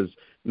system, because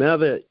now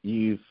that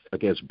you've, I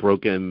guess,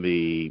 broken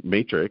the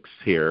matrix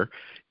here,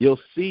 you'll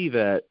see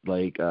that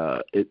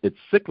it's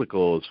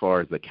cyclical as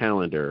far as the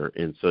calendar.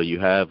 And so you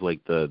have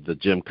the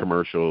gym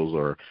commercials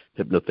or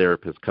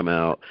hypnotherapists come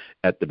out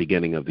at the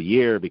beginning of the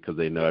year because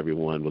they know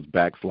everyone was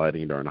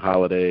backsliding during the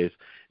holidays.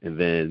 and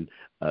then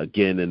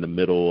again in the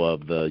middle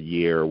of the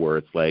year where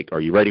it's like,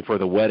 are you ready for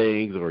the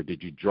weddings, or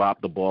did you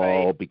drop the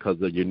ball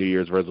because of your New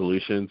Year's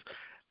resolutions?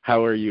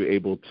 How are you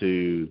able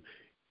to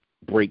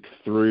break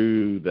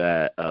through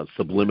that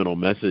subliminal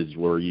message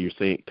where you're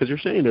saying, because you're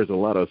saying there's a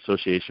lot of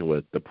association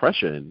with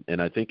depression,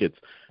 and I think it's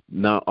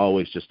not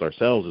always just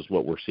ourselves, is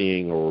what we're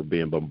seeing, or we're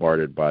being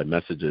bombarded by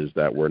messages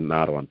that we're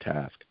not on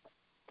task.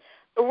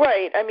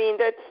 Right. I mean,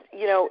 that's,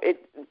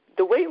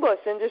 the weight loss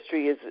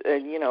industry is a,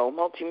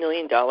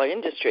 multi-million-dollar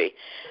industry.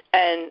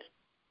 And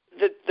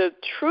the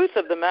truth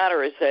of the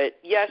matter is that,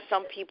 yes,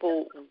 some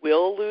people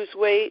will lose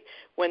weight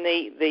when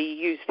they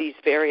use these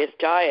various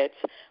diets,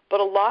 but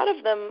a lot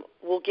of them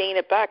will gain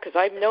it back, because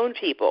I've known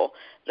people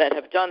that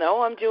have done,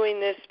 I'm doing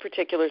this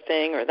particular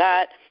thing or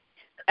that,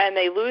 and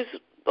they lose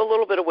a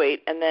little bit of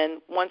weight, and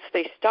then once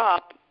they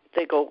stop,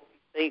 they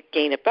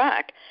gain it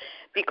back.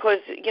 Because,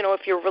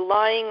 if you're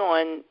relying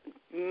on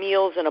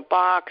meals in a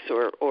box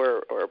or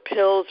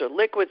pills or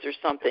liquids or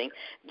something,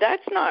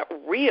 that's not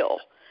real.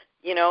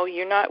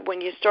 You're not,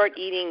 when you start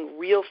eating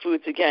real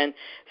foods again.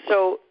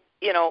 So,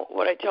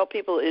 what I tell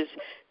people is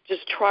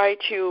just try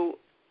to,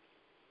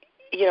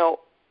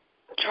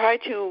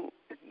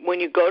 when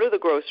you go to the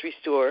grocery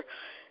store,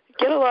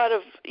 get a lot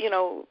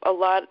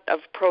of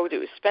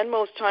produce. Spend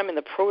most time in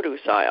the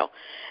produce aisle,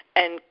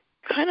 and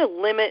kind of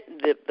limit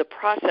the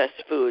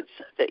processed foods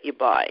that you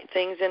buy.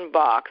 Things in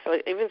box,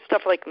 even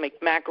stuff like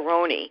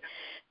macaroni,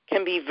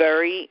 can be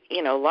very,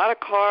 a lot of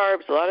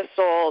carbs, a lot of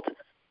salt.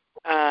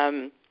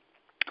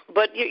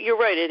 But you're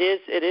right. It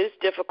is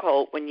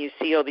difficult when you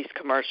see all these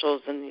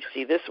commercials and you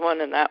see this one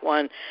and that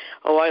one.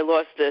 Oh, I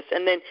lost this,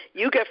 and then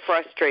you get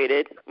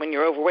frustrated when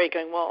you're overweight,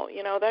 going, well,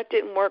 that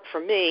didn't work for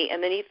me,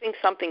 and then you think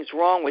something's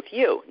wrong with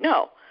you.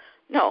 No.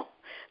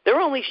 They're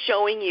only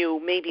showing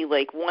you maybe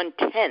like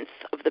 1/10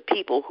 of the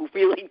people who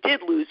really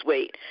did lose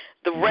weight.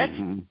 The rest,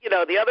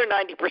 the other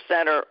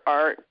 90%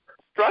 are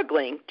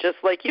struggling just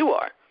like you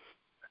are.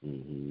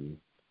 Mm-hmm.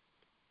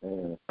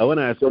 I want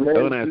to ask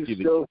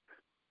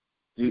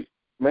you.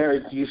 Mary,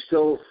 do you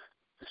still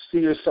see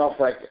yourself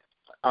like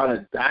on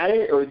a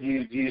diet, or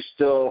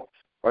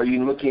are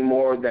you looking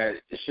more that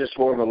it's just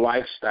more of a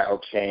lifestyle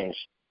change?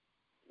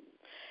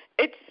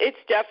 It's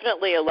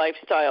definitely a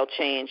lifestyle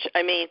change.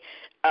 I mean,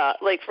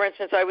 like for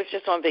instance, I was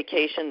just on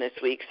vacation this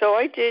week, so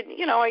I did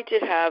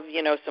have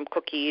some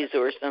cookies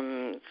or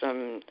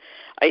some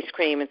ice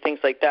cream and things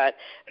like that.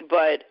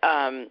 But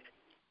I've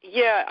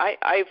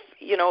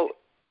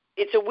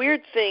it's a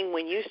weird thing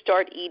when you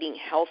start eating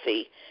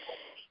healthy.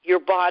 Your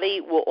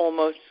body will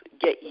almost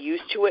get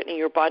used to it, and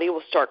your body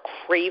will start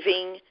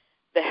craving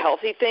the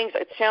healthy things.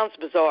 It sounds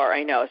bizarre,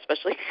 I know,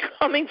 especially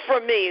coming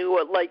from me who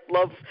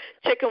love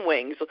chicken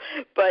wings.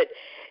 But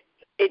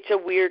it's a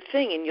weird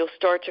thing, and you'll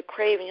start to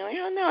crave, and you're like,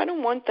 oh, no, I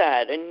don't want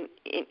that. And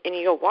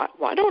you go,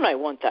 why don't I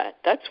want that?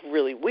 That's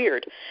really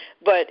weird.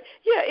 But,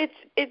 yeah,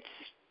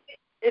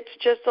 it's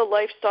just a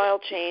lifestyle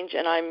change,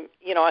 and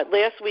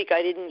last week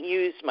I didn't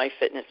use my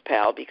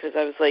FitnessPal because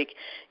I was like,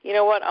 you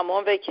know what, I'm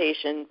on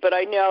vacation, but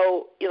I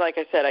know, like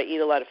I said, I eat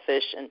a lot of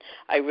fish, and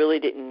I really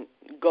didn't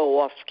go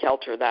off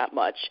kilter that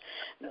much.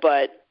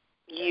 But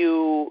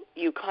you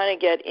kind of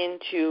get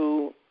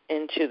into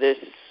this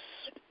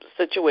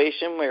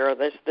situation where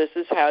this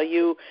is how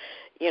you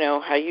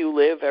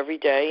live every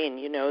day, and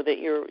you know that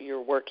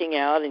you're working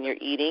out and you're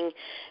eating.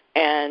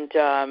 And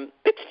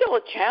it's still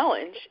a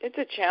challenge. It's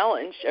a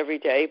challenge every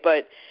day,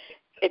 but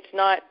it's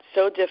not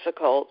so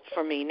difficult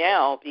for me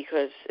now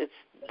because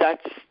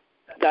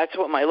that's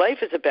what my life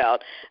is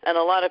about. And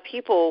a lot of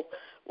people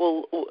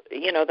will,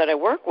 that I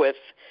work with,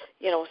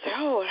 say,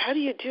 oh, how do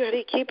you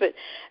keep it?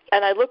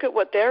 And I look at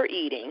what they're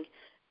eating,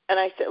 and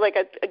I say,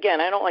 again,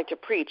 I don't like to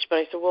preach, but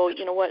I said, well,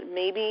 you know what?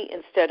 Maybe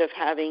instead of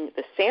having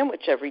the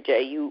sandwich every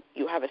day, you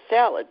have a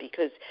salad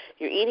because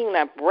you're eating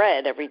that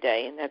bread every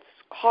day, and that's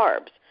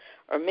carbs.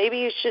 Or maybe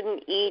you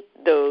shouldn't eat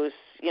those,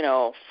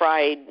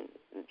 fried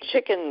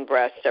chicken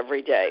breasts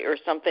every day or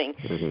something,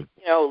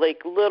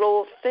 like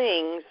little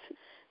things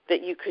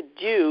that you could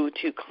do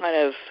to kind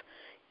of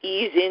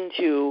ease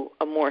into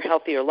a more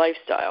healthier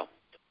lifestyle.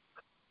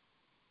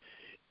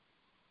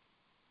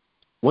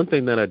 One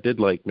thing that I did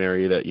like,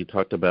 Mary, that you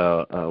talked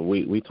about,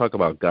 we talk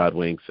about God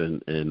winks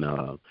and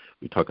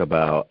we talk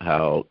about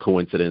how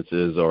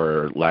coincidences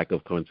or lack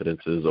of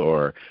coincidences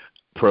or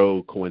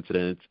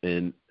pro-coincidence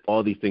and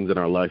all these things in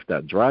our life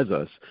that drives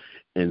us.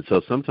 And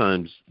so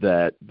sometimes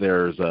that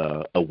there's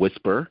a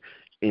whisper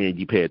and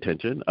you pay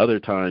attention. Other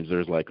times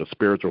there's like a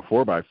spiritual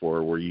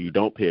 4x4 where you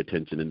don't pay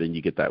attention and then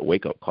you get that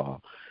wake-up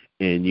call.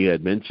 And you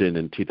had mentioned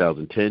in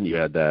 2010 you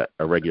had that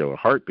irregular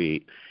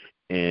heartbeat,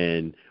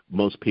 and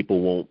most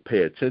people won't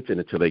pay attention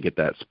until they get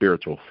that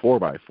spiritual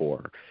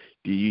 4x4.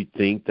 Do you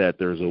think that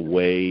there's a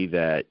way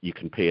that you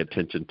can pay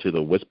attention to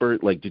the whisper?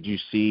 Like, did you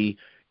see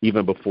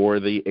even before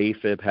the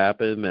AFib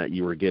happened that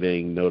you were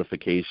getting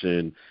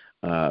notification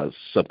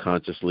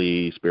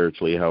subconsciously,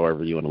 spiritually,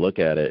 however you want to look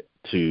at it,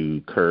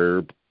 to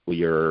curb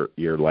your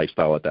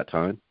lifestyle at that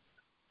time?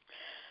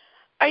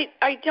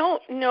 I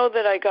don't know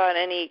that I got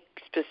any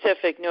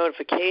specific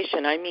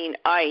notification. I mean,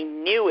 I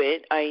knew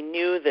it. I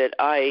knew that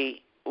I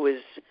was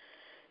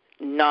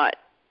not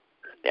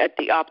at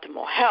the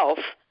optimal health,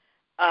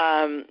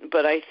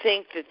 but I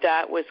think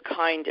that was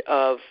kind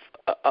of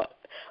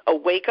a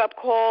wake-up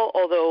call,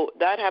 although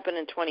that happened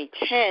in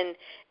 2010,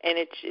 and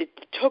it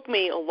took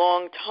me a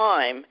long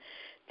time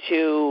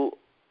to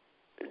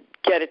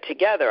get it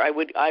together. I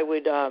would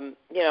go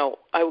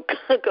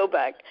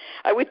back.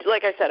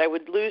 Like I said, I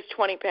would lose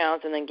 20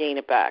 pounds and then gain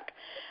it back.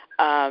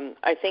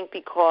 I think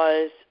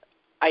because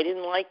I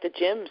didn't like the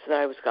gyms that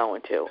I was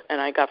going to,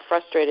 and I got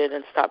frustrated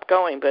and stopped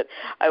going. But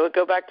I would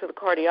go back to the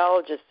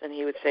cardiologist, and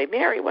he would say,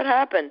 "Mary, what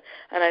happened?"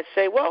 And I'd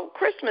say, "Well,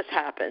 Christmas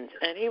happened,"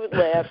 and he would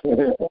laugh.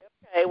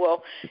 Okay,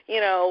 well,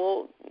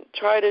 we'll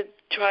try to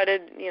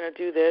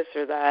do this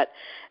or that,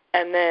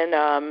 and then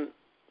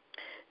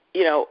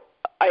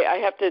I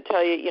have to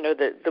tell you,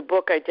 the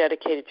book I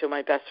dedicated to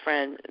my best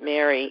friend,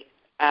 Mary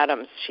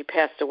Adams. She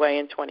passed away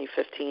in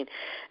 2015,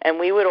 and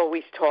we would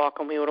always talk,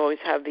 and we would always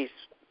have these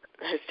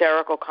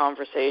hysterical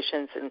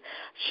conversations. And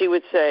she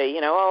would say,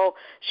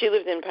 she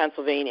lived in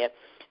Pennsylvania,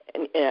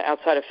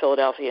 outside of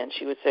Philadelphia, and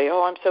she would say,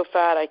 "Oh, I'm so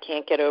fat I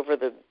can't get over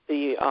the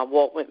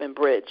Walt Whitman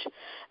Bridge."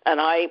 And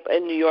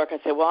in New York,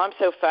 I'd say, "Well, I'm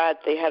so fat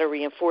they had to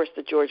reinforce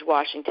the George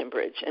Washington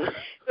Bridge." And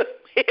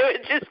it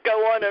would just go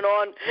on and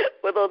on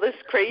with all this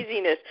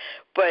craziness.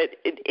 But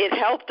it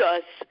helped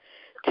us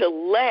to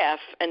laugh,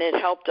 and it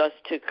helped us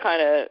to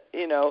kind of,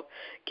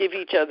 give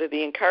each other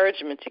the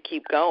encouragement to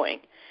keep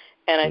going.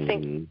 And I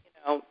think,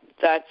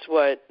 that's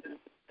what,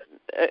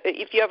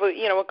 if you have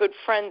a good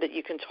friend that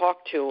you can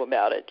talk to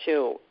about it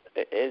too,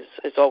 is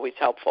always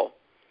helpful.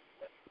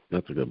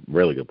 That's a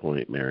really good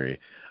point, Mary.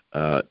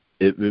 I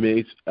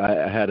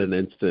had an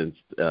instance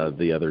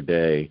the other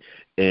day,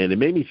 and it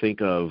made me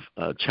think of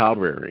child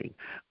rearing.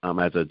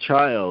 As a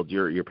child,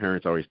 your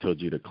parents always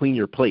told you to clean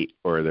your plate,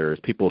 or there's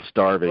people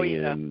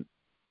starving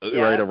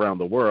right around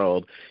the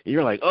world, and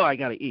you're like, "Oh, I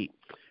got to eat."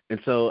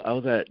 And so I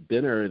was at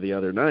dinner the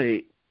other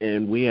night,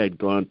 and we had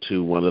gone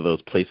to one of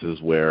those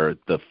places where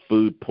the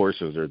food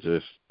portions are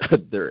just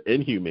they're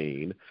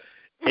inhumane.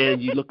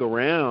 And you look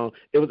around,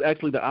 it was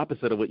actually the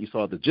opposite of what you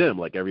saw at the gym.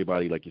 Like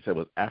everybody, like you said,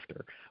 was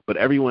after. But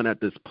everyone at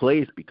this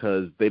place,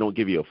 because they don't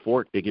give you a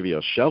fork, they give you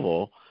a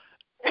shovel.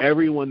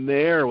 Everyone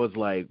there was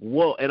like,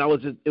 whoa. And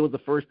it was the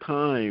first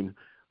time,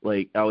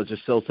 like, I was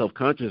just so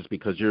self-conscious,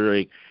 because you're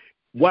like,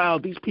 wow,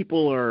 these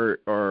people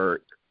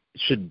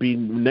should be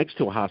next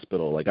to a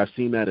hospital. Like, I've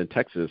seen that in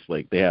Texas.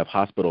 Like, they have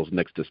hospitals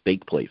next to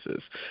steak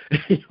places.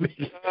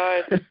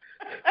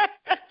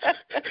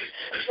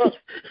 Well,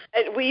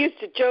 we used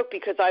to joke,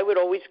 because I would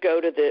always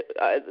go to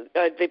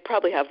they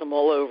probably have them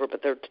all over,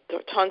 but there are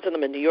tons of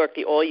them in New York,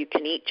 the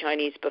all-you-can-eat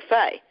Chinese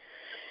buffet.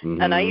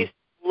 Mm-hmm. And I used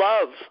to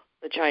love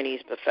the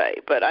Chinese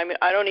buffet, but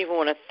I don't even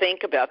want to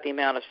think about the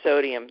amount of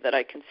sodium that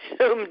I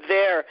consumed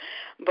there.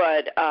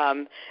 But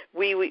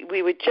we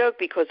would joke,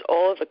 because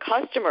all of the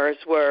customers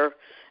were,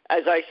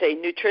 as I say,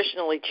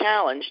 nutritionally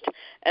challenged,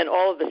 and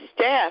all of the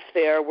staff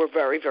there were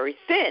very, very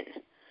thin.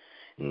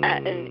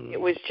 And it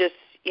was just,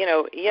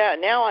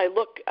 now I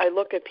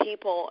look at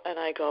people and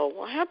I go,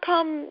 well, how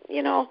come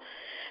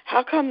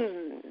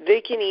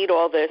they can eat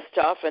all this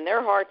stuff and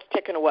their heart's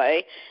ticking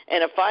away,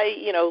 and if I,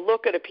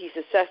 look at a piece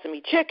of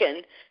sesame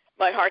chicken,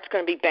 my heart's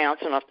going to be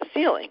bouncing off the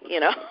ceiling,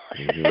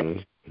 Mm-hmm.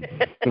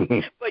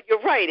 But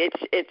you're right,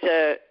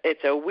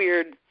 it's a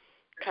weird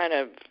kind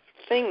of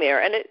thing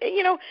there, and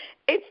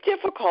it's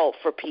difficult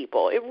for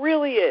people. It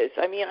really is.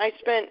 I mean, I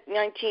spent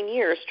 19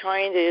 years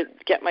trying to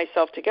get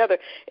myself together.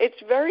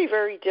 It's very,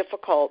 very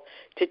difficult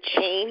to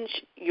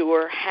change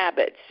your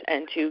habits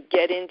and to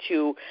get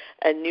into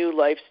a new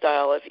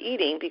lifestyle of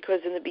eating,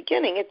 because in the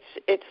beginning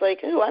it's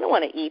like, oh, I don't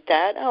want to eat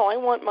that. Oh, I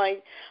want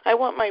my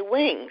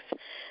wings.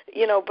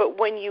 But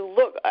when you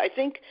look, I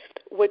think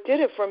what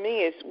did it for me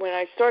is when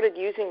I started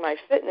using my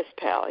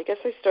FitnessPal. I guess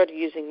I started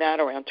using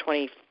that around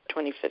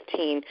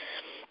 2015.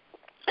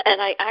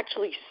 And I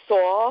actually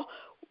saw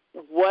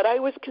what I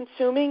was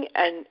consuming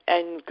and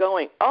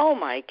going, oh,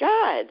 my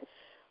God,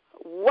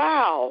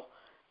 wow.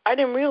 I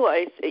didn't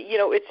realize,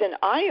 it's an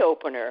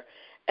eye-opener.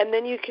 And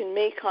then you can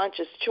make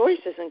conscious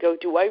choices and go,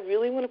 do I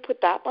really want to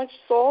put that much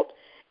salt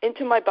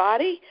into my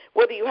body?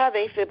 Whether you have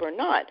AFib or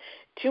not,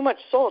 too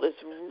much salt is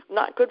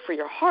not good for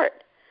your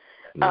heart,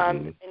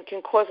 and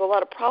can cause a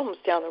lot of problems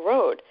down the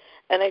road.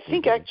 And I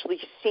think actually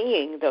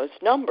seeing those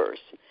numbers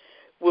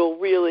will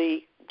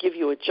really give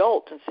you a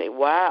jolt and say,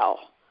 wow,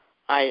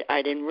 I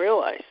didn't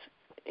realize,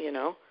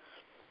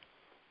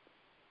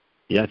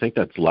 Yeah, I think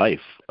that's life,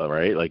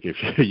 right? Like, if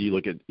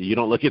you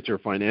don't look at your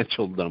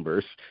financial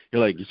numbers,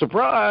 you're like,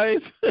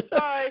 surprise!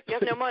 Surprise! You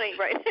have no money,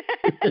 right?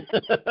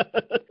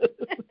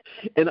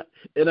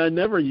 And I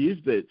never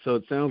used it, so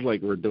it sounds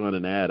like we're doing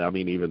an ad. I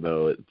mean, even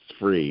though it's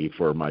free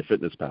for my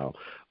FitnessPal,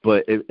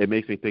 but it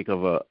makes me think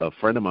of a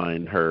friend of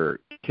mine. Her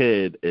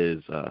kid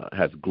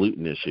has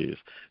gluten issues,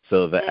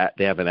 so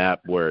they have an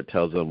app where it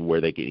tells them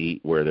where they can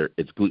eat, where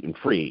it's gluten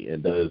free.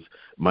 And does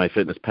my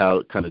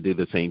FitnessPal kind of do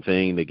the same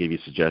thing? They give you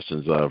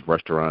suggestions of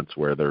restaurants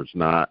where there's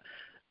not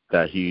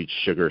that huge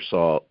sugar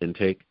salt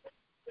intake?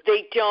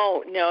 They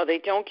don't. No, they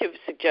don't give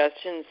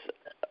suggestions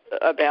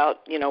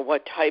about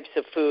what types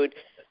of food,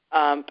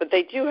 but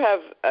they do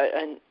have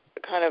a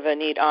kind of a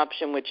neat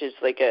option, which is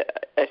like a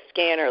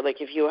scanner.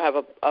 Like if you have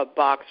a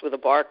box with a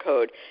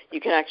barcode,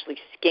 you can actually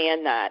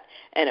scan that,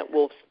 and it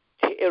will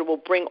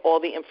bring all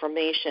the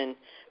information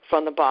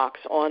from the box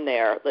on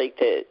there, like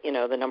the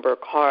number of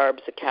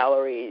carbs, the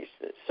calories,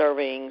 the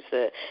servings.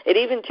 It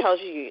even tells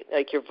you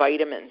like your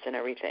vitamins and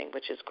everything,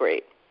 which is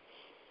great.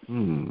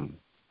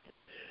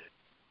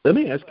 Let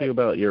me ask you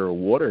about your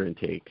water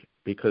intake,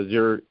 because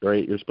you're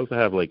supposed to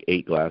have like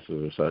 8 glasses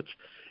or such,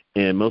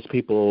 and most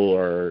people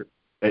are,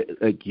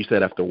 like you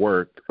said, after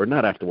work, or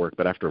not after work,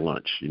 but after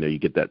lunch. You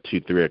get that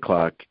 2-3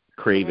 o'clock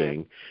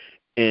craving,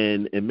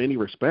 and in many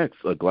respects,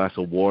 a glass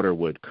of water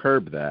would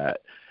curb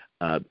that.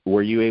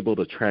 Were you able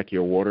to track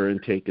your water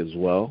intake as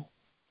well?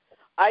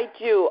 I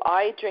do.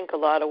 I drink a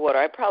lot of water.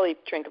 I probably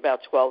drink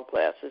about 12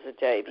 glasses a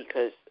day,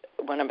 because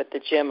when I'm at the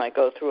gym, I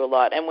go through a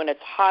lot. And when it's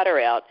hotter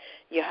out,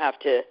 you have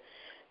to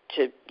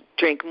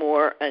drink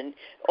more. And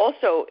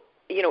also,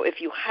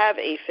 if you have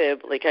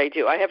AFib, like I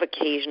do, I have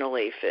occasional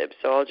AFib,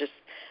 so I'll just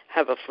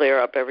have a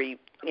flare-up every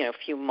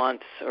few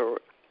months.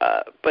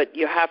 But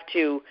you have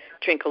to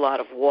drink a lot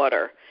of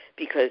water,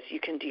 because you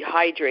can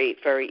dehydrate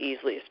very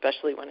easily,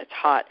 especially when it's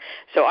hot.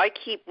 So I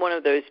keep one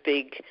of those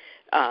big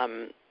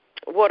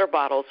water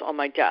bottles on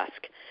my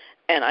desk,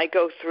 and I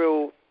go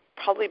through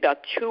probably about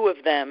 2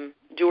 of them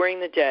during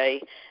the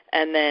day,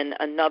 and then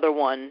another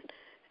one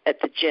at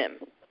the gym.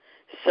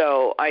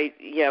 So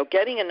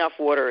getting enough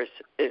water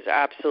is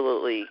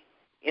absolutely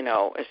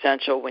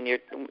essential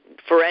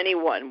for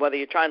anyone, whether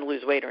you're trying to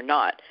lose weight or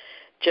not,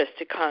 just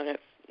to kind of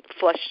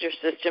flush your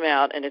system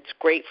out, and it's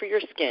great for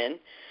your skin.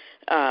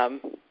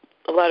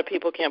 A lot of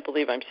people can't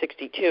believe I'm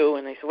 62,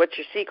 and they say, "What's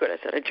your secret?" I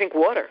said, "I drink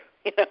water."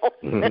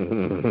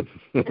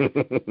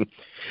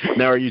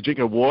 Now, are you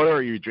drinking water, or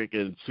are you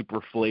drinking super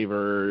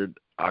flavored,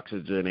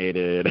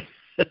 oxygenated,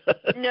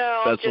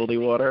 specialty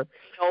water?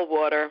 No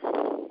water.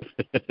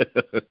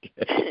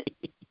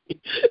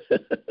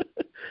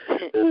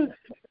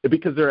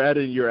 Because you're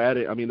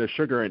adding. I mean, there's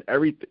sugar in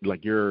everything.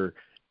 Like you're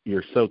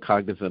so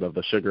cognizant of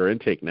the sugar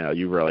intake now.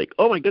 You were like,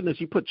 "Oh my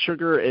goodness, you put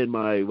sugar in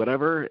my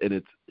whatever," and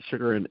it's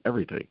sugar in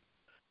everything.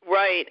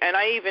 Right, and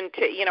I even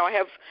I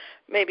have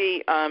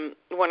maybe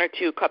 1 or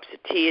 2 cups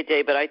of tea a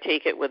day, but I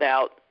take it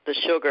without the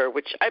sugar,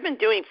 which I've been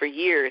doing for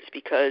years,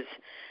 because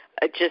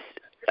I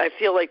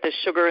feel like the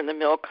sugar in the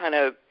milk kind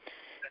of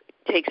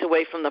takes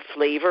away from the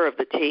flavor of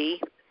the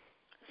tea.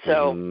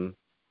 So, and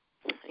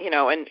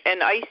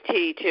iced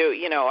tea too.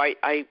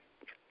 I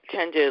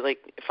tend to, like,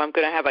 if I'm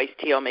going to have iced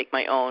tea, I'll make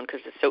my own,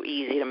 because it's so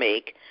easy to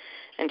make,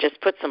 and just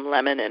put some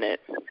lemon in it.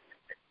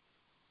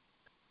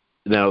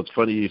 Now, it's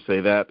funny you say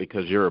that,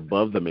 because you're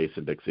above the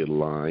Mason-Dixon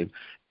line,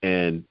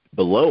 and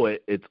below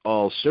it, it's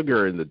all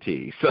sugar in the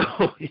tea.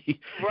 So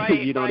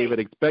you don't even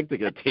expect to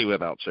get tea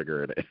without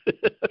sugar in it.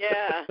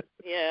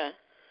 Yeah.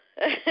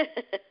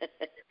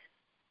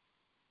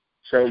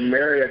 So,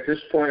 Mary, at this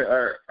point,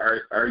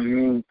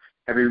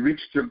 have you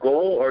reached your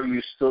goal, or are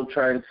you still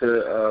trying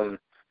to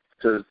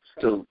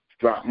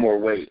drop more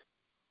weight?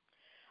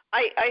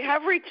 I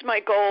have reached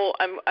my goal.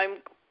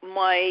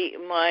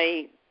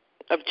 My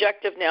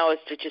objective now is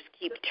to just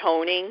keep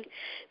toning,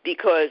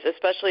 because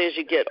especially as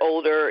you get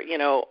older,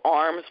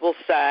 arms will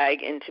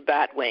sag into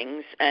bat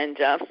wings, and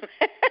and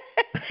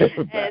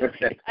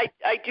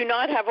I do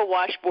not have a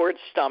washboard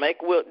stomach,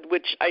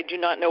 which I do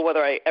not know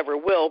whether I ever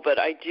will, but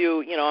I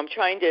do. I'm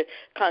trying to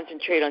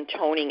concentrate on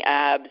toning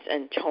abs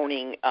and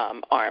toning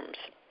arms.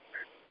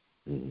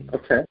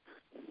 Okay.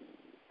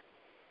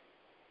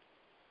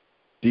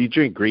 Do you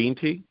drink green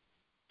tea?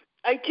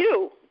 I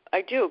do.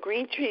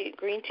 Green tea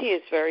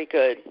is very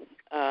good.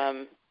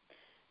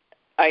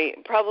 I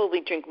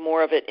probably drink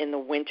more of it in the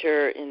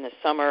winter. In the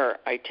summer,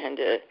 I tend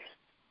to,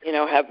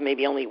 have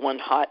maybe only 1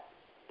 hot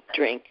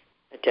drink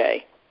a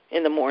day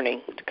in the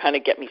morning to kind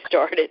of get me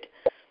started.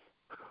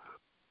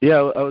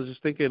 Yeah, I was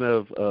just thinking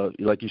of,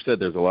 like you said,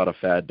 there's a lot of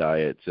fad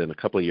diets, and a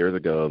couple of years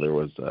ago there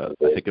was, I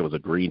think it was a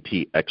green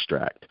tea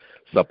extract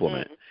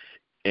supplement.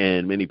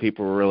 And many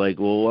people were like,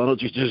 well, why don't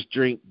you just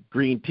drink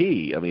green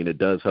tea? I mean, it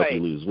does help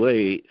you lose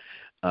weight,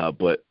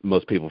 but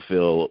most people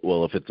feel,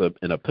 well, if it's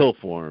in a pill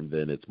form,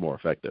 then it's more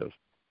effective.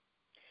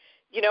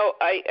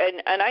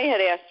 I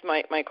had asked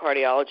my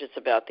cardiologist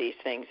about these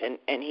things,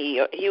 and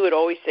he would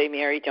always say,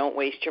 Mary, don't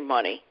waste your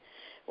money.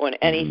 When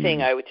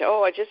anything I would say,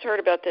 I just heard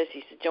about this.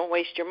 He said, don't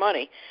waste your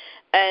money.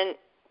 And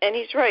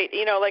he's right.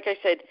 Like I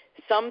said,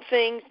 some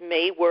things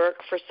may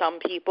work for some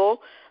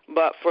people,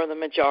 but for the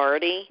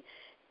majority,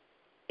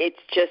 it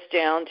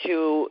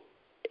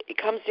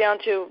comes down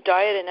to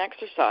diet and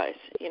exercise.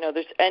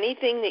 There's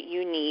anything that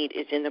you need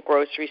is in the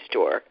grocery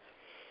store.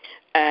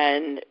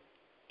 And,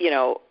 you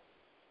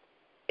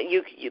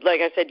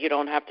like I said, you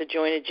don't have to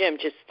join a gym.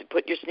 Just to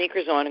put your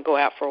sneakers on and go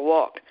out for a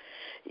walk.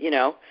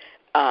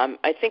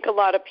 I think a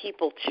lot of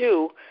people,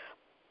 too,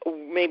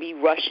 may be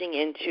rushing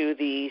into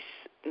these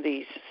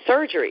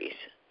surgeries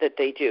that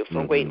they do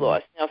for weight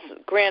loss. Now,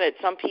 granted,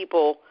 some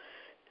people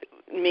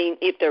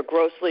if they're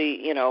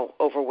grossly,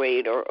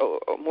 overweight or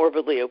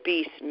morbidly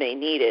obese, may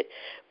need it.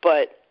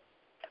 But,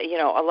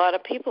 a lot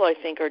of people, I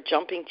think, are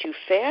jumping too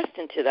fast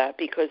into that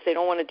because they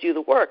don't want to do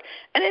the work.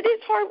 And it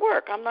is hard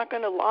work. I'm not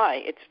going to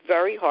lie. It's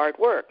very hard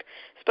work,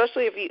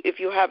 especially if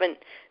you haven't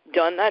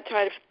done that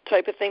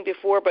type of thing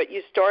before. But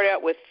you start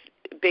out with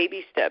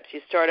baby steps.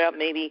 You start out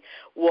maybe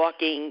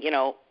walking,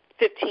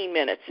 15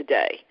 minutes a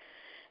day.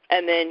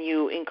 And then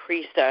you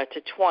increase that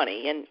to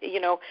 20. And,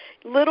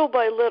 little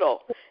by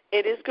little,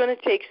 it is going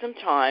to take some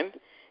time.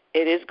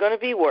 It is going to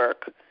be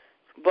work.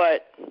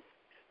 But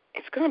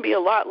it's going to be a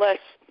lot less,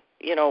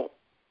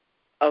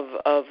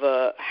 of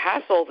a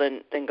hassle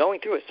than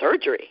going through a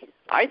surgery,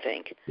 I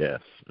think.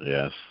 Yes.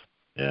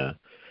 Yeah.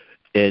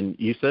 And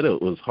you said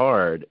it was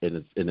hard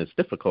and it's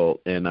difficult.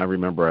 And I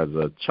remember as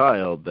a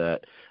child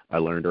that I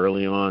learned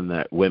early on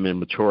that women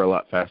mature a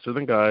lot faster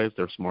than guys.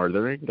 They're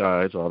smarter than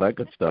guys, all that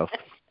good stuff.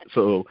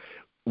 So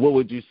what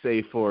would you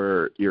say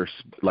for your,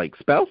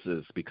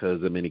 spouses?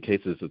 Because in many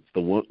cases, it's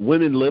the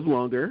women live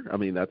longer. I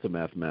mean, that's a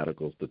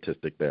mathematical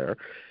statistic there,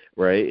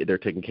 right? They're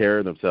taking care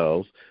of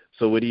themselves.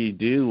 So what do you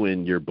do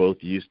when you're both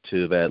used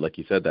to that, like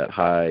you said, that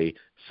high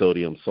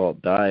sodium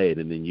salt diet,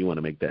 and then you want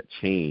to make that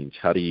change?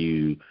 How do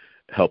you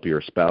help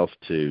your spouse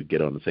to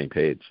get on the same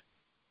page?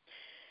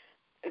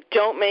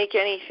 Don't make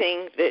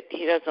anything that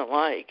he doesn't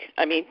like.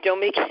 I mean, don't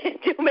make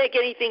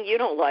anything you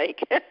don't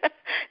like.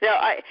 No,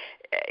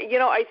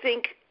 I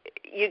think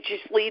you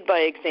just lead by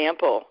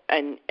example,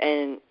 and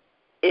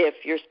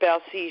if your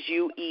spouse sees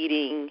you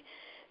eating,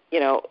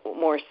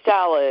 more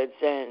salads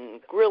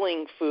and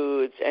grilling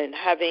foods and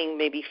having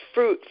maybe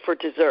fruit for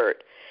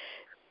dessert,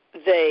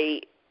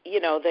 they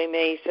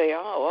may say,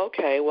 oh,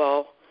 okay,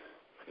 well,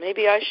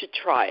 maybe I should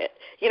try it.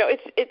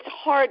 It's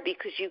hard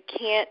because you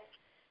can't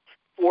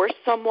force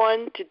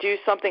someone to do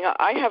something.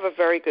 I have a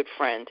very good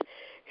friend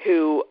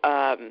who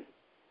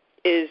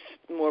is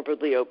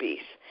morbidly obese,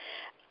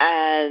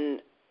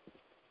 and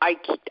I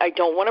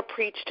don't want to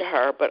preach to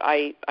her, but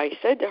I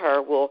said to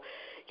her, well,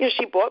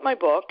 she bought my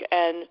book,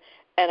 and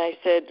I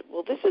said,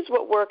 well, this is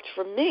what worked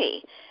for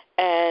me.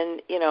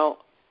 And,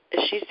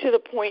 she's to the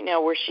point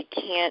now where she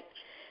can't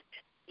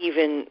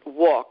even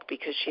walk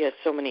because she has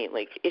so many,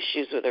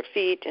 issues with her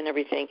feet and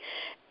everything.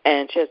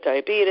 And she has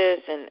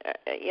diabetes, and,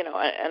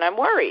 and I'm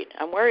worried.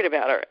 I'm worried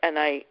about her. And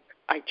I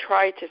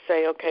tried to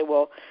say, okay,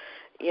 well,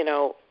 we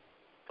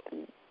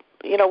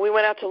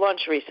went out to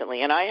lunch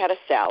recently, and I had a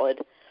salad,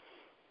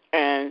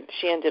 and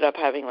she ended up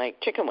having,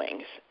 chicken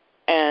wings.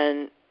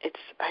 And it's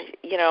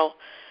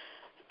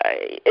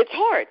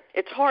hard.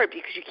 It's hard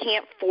because you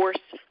can't force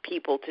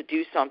people to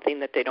do something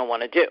that they don't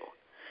want to do.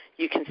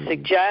 You can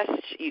suggest,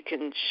 you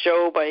can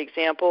show by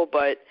example,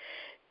 but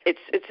it's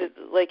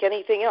like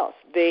anything else.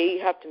 They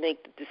have to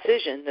make the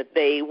decision that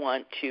they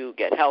want to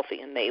get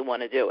healthy and they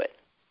want to do it.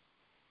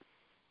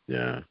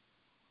 Yeah.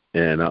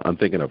 And I'm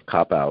thinking of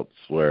cop-outs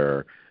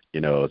where,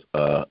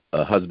 a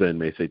husband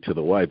may say to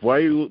the wife, why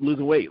are you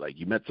losing weight?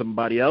 You met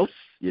somebody else?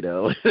 It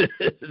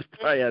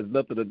probably has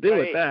nothing to do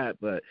with that.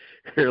 But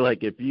you're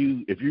like, if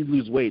you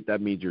lose weight,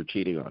 that means you're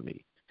cheating on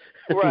me.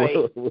 Right.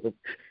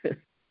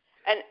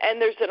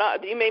 And there's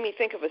you made me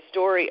think of a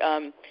story.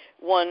 I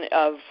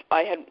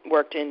had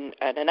worked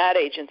at an ad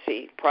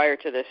agency prior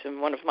to this,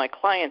 and one of my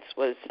clients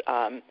was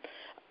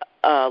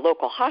a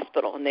local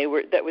hospital, and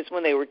that was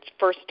when they were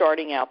first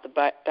starting out the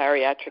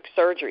bariatric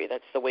surgery.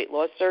 That's the weight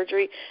loss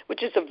surgery,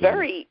 which is a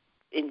very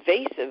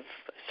invasive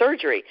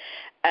surgery.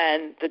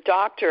 And the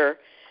doctor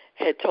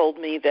had told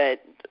me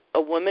that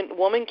a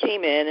woman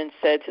came in and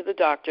said to the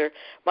doctor,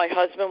 my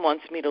husband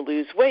wants me to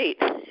lose weight.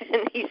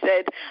 And he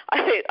said,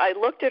 I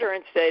looked at her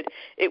and said,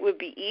 it would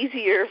be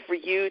easier for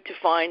you to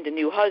find a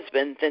new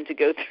husband than to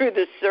go through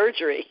this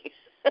surgery.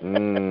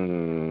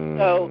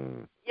 So,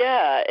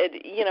 yeah,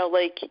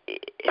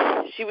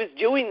 she was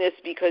doing this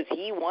because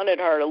he wanted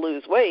her to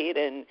lose weight,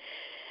 and,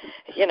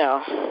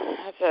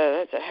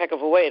 that's a heck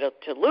of a way to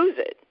lose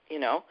it,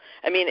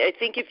 I mean, I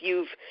think if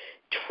you've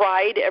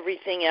tried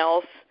everything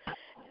else,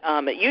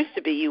 it used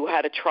to be you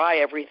had to try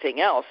everything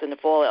else, and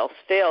if all else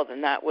failed,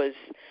 then that was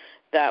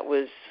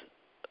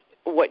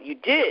what you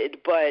did.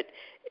 But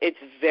it's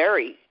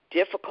very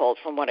difficult,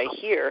 from what I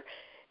hear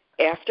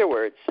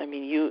afterwards. I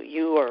mean,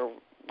 you are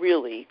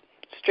really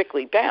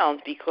strictly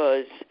bound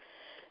because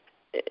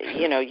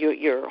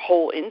your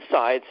whole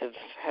insides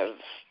have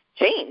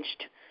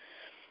changed.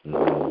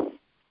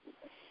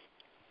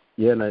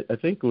 Yeah, and I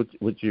think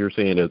what you're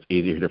saying is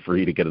easier for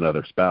you to get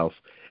another spouse.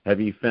 Have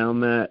you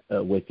found that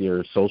with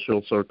your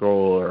social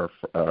circle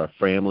or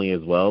family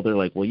as well? They're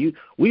like, well,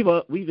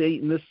 we've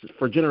eaten this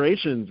for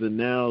generations, and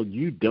now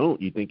you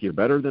don't. You think you're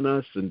better than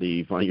us, and do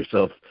you find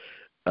yourself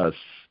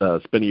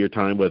spending your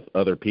time with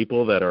other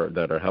people that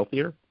are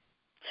healthier?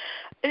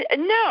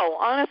 No,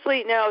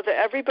 honestly, no.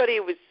 Everybody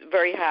was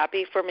very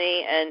happy for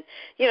me, and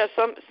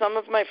some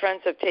of my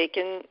friends have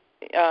taken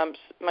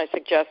my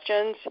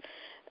suggestions,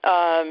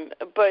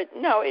 but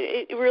no,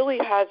 it really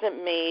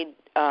hasn't made.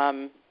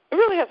 It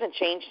really hasn't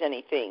changed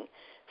anything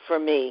for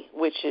me,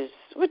 which is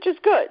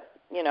good.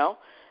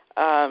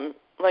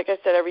 Like I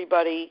said,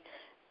 everybody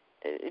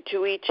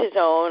to each his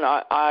own.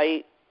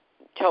 I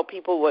tell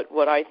people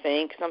what I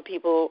think. Some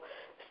people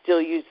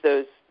still use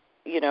those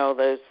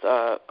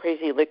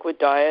crazy liquid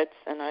diets,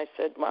 and I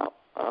said, well,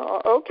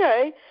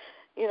 okay.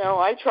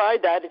 I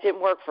tried that. It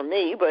didn't work for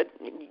me, but,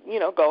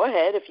 go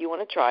ahead if you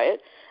want to try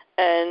it.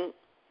 And,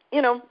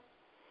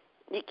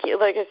 you can't,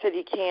 like I said,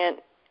 you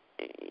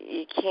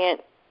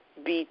can't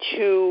be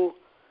too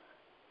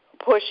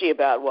pushy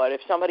about what.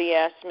 If somebody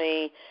asks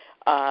me,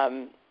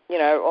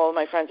 all of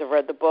my friends have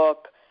read the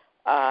book,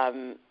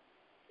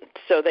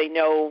 so they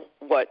know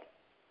what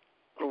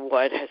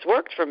has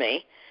worked for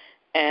me.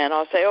 And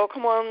I'll say, oh,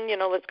 come on,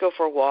 let's go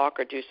for a walk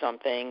or do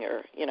something.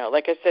 Or,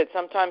 like I said,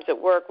 sometimes at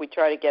work we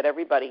try to get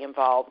everybody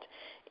involved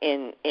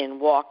in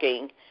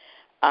walking.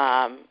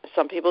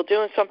 Some people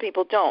do and some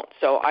people don't.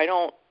 So I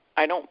don't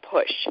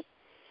push.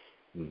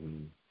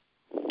 Mm-hmm.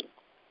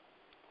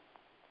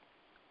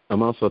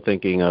 I'm also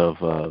thinking of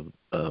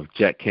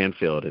Jack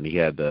Canfield, and he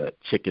had the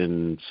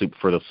chicken soup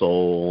for the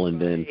soul,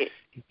 and then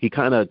he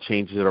kind of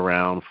changed it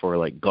around for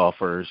like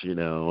golfers,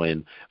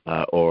 and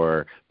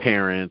or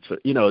parents.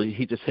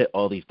 He just hit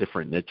all these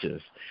different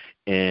niches.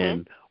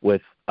 And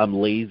with I'm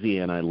lazy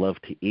and I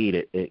love to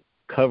eat, it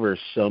covers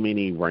so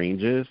many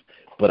ranges.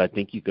 But I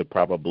think you could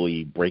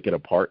probably break it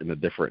apart into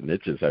different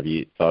niches. Have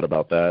you thought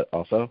about that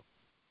also?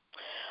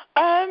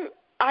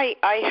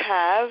 I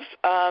have.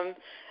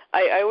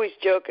 I always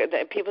joke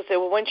that people say,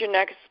 well, when's your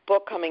next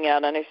book coming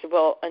out? And I said,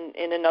 well,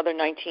 in another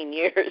 19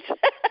 years.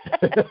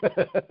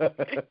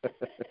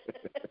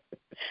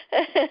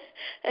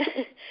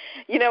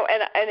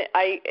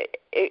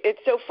 It's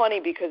so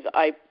funny because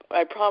I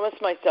promised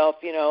myself,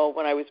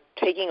 when I was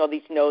taking all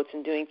these notes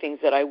and doing things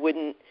that I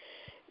wouldn't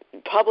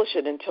publish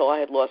it until I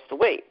had lost the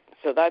weight.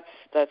 So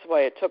that's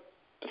why it took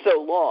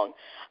so long.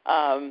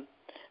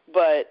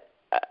 But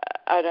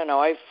I don't know.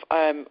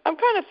 I'm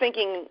kind of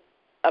thinking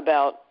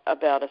about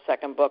a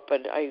second book,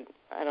 but I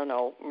don't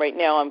know. Right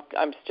now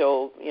I'm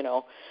still,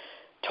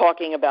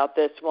 talking about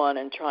this one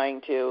and trying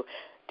to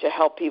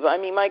help people. I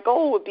mean, my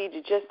goal would be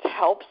to just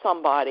help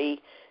somebody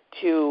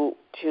to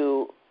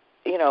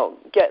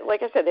get,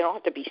 like I said, they don't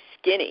have to be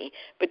skinny,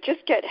 but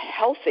just get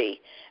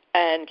healthy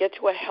and get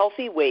to a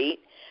healthy weight,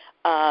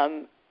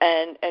 and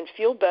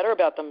feel better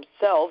about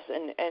themselves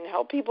and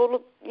help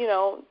people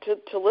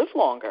to live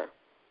longer.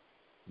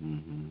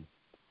 Mm-hmm.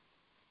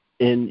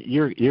 And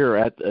you're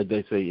at,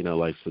 they say,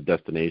 life's a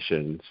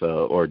destination,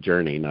 or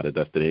journey, not a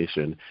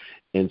destination.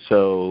 And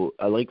so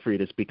I'd like for you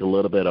to speak a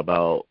little bit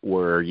about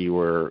where you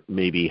were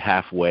maybe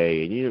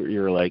halfway, and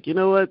you're like, you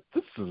know what,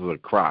 this is a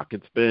crock.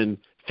 It's been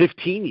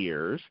 15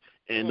 years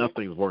and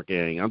nothing's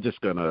working. I'm just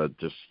gonna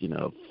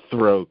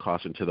throw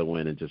caution to the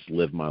wind and just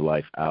live my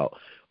life out.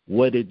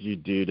 What did you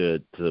do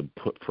to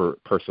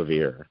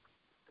persevere?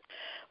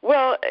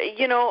 Well,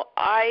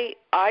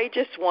 I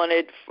just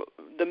wanted,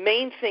 the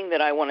main thing that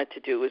I wanted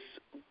to do was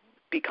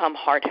become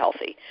heart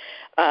healthy.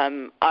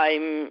 I'm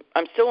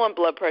still on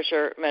blood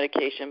pressure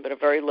medication, but a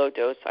very low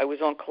dose. I was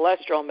on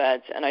cholesterol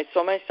meds, and I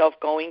saw myself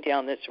going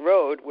down this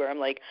road where I'm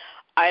like,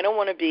 I don't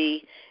want to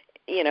be,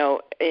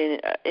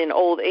 in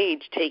old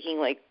age taking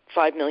like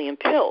 5 million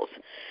pills.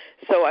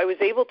 So I was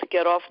able to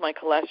get off my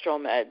cholesterol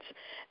meds,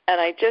 and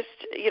I just,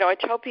 I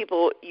tell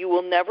people, you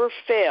will never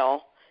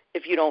fail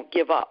if you don't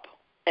give up.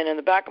 And in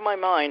the back of my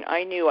mind,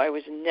 I knew I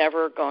was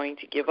never going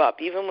to give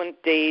up, even when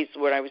days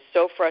when I was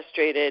so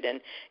frustrated. And,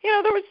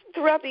 there was,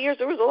 throughout the years,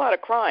 there was a lot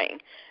of crying.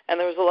 And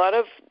there was a lot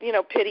of,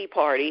 pity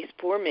parties,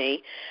 poor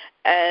me.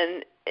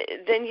 And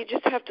then you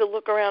just have to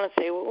look around and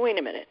say, well, wait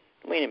a minute.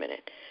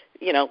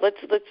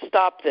 Let's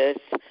stop this.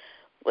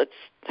 Let's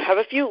have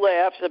a few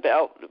laughs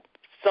about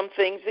some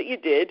things that you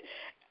did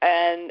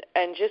and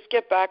just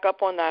get back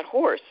up on that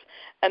horse.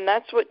 And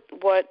that's what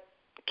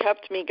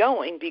kept me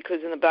going,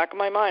 because in the back of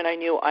my mind I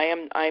knew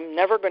I'm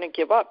never going to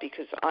give up,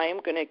 because I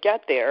am going to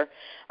get there.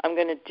 I'm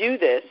going to do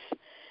this,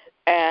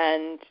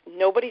 and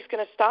nobody's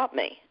going to stop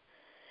me,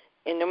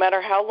 and no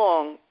matter how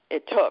long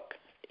it took,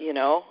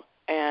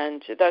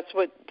 and that's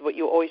what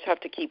you always have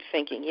to keep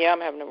thinking. Yeah,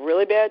 I'm having a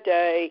really bad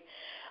day.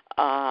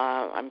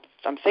 I'm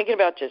thinking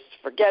about just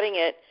forgetting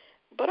it,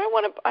 but I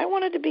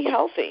wanted to be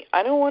healthy.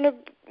 I don't want to,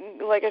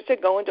 like I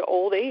said, go into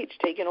old age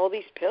taking all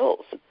these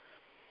pills.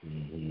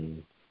 Mm-hmm.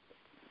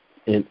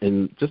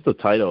 And just the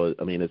title,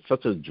 I mean, it's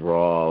such a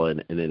draw,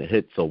 and it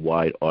hits a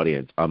wide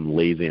audience. I'm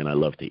lazy and I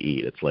love to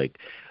eat. It's like,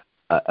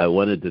 I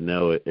wanted to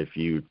know if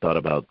you thought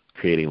about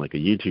creating like a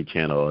YouTube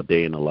channel, a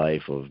day in the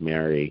life of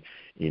Mary,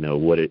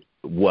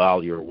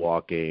 while you're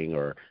walking,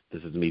 or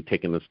this is me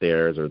taking the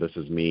stairs, or this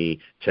is me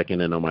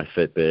checking in on my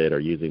Fitbit or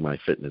using my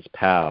Fitness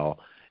Pal.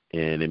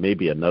 And it may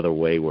be another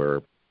way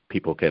where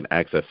people can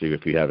access you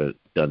if you haven't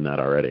done that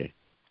already.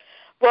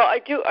 Well, I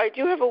do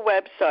have a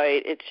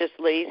website. It's just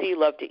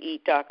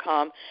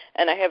lazylovetoeat.com,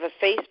 and I have a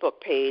Facebook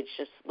page,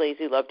 just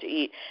Lazy Love to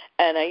Eat.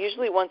 And I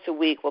usually once a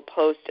week will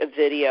post a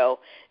video.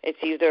 It's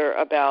either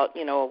about,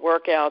 a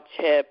workout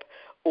tip,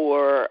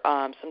 or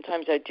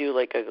sometimes I do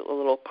like a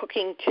little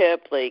cooking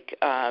tip, like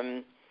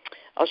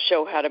I'll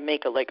show how to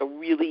make a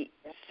really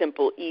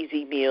simple,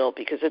 easy meal,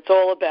 because it's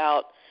all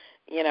about,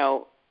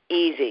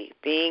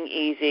 being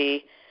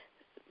easy,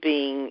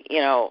 being,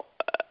 you know,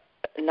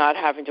 not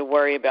having to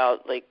worry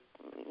about, like,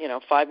 you know,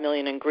 5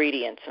 million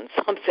ingredients and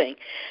something.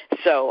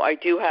 So I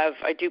do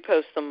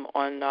post them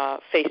on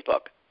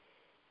Facebook.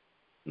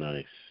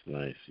 Nice.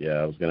 Yeah,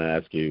 I was going to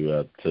ask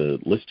you to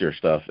list your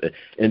stuff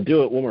and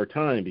do it one more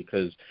time,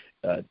 because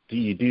do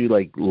you do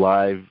like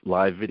live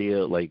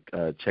video, like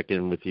check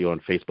in with you on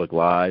Facebook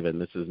Live, and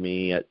this is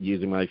me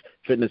using my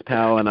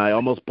FitnessPal, and I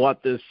almost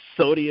bought this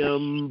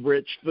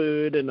sodium-rich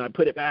food, and I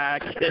put it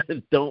back.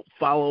 Don't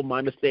follow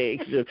my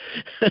mistakes.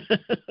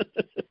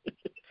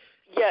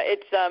 Yeah,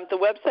 it's the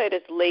website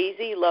is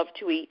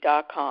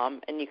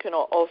lazylove2eat.com, and you can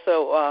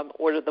also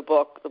order the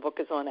book. The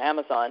book is on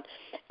Amazon,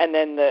 and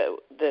then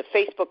the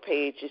Facebook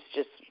page is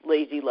just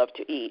Lazy Love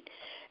to Eat.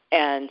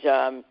 And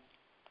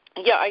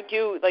yeah, I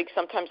do, like,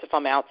 sometimes if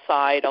I'm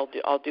outside,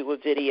 I'll do a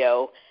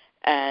video,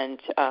 and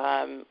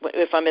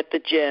if I'm at the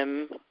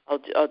gym,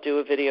 I'll do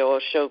a video. I'll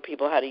show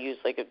people how to use,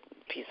 like, a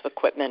piece of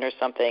equipment or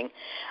something.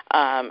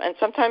 And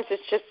sometimes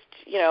it's just,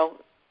 you know,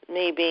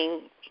 me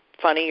being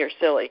funny or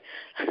silly,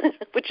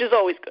 which is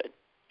always good.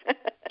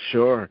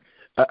 Sure.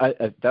 I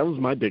that was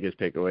my biggest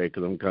takeaway,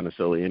 because I'm kind of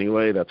silly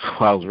anyway. That's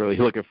why I was really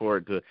looking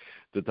forward to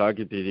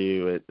talking to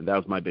you. That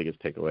was my biggest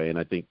takeaway, and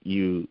I think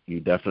you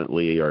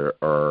definitely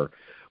are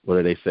what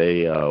do they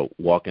say,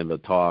 walking the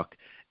talk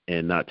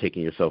and not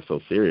taking yourself so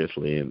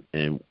seriously.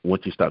 And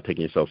once you stop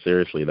taking yourself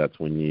seriously, that's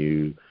when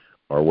you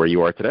are where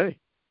you are today.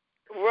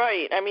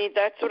 Right. I mean,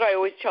 that's what I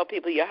always tell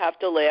people. You have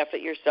to laugh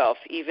at yourself,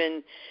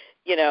 even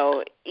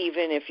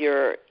if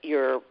you're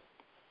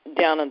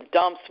down in the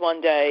dumps one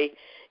day.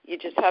 You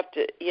just have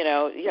to, you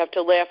have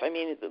to laugh. I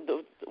mean,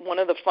 one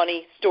of the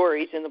funny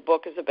stories in the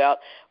book is about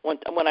when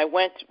I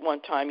went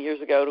one time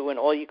years ago to an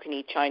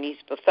all-you-can-eat Chinese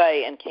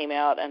buffet and came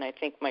out, and I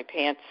think my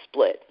pants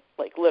split,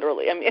 like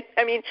literally.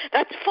 I mean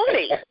that's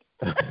funny.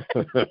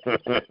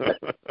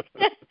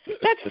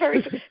 That's very.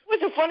 It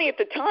wasn't funny at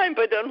the time,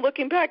 but I'm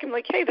looking back, I'm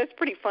like, hey, that's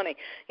pretty funny,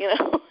 Yeah.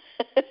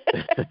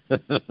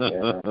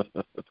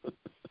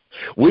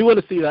 We want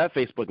to see that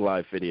Facebook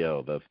Live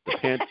video, the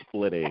pants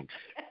splitting.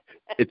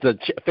 It's a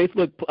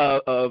Facebook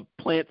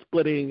plant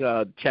splitting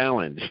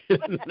challenge.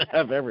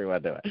 Have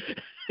everyone do it.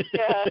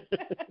 Yeah.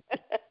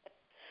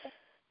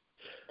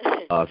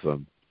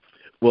 Awesome.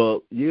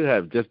 Well, you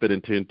have just been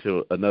in tune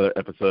to another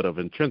episode of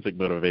Intrinsic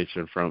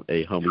Motivation from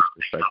a Homie's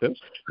Perspective.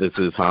 This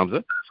is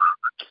Hamza.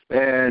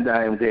 And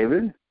I am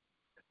David.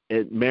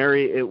 And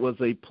Mary, it was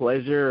a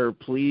pleasure.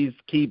 Please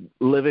keep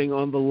living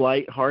on the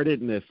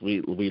lightheartedness.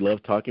 We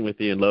love talking with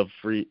you and love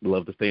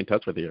to stay in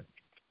touch with you.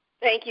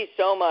 Thank you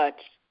so much.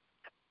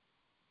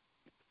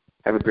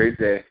 Have a great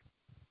day.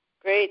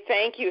 Great.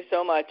 Thank you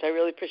so much. I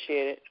really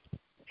appreciate it.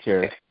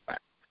 Cheers.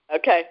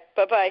 Okay.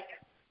 Bye-bye.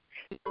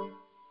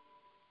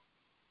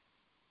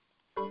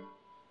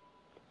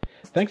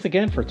 Thanks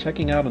again for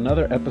checking out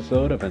another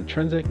episode of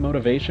Intrinsic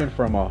Motivation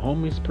from a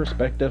Homie's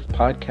Perspective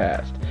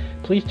podcast.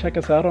 Please check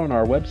us out on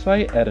our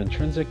website at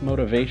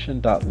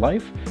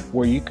intrinsicmotivation.life,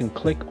 where you can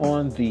click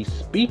on the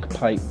Speak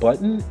Pipe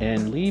button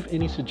and leave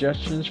any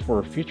suggestions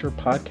for future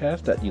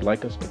podcasts that you'd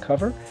like us to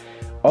cover.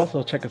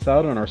 Also, check us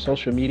out on our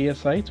social media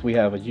sites. We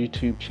have a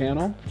YouTube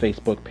channel,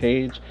 Facebook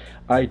page,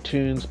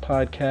 iTunes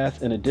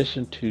podcast, in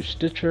addition to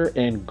Stitcher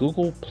and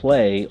Google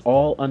Play,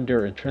 all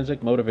under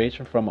Intrinsic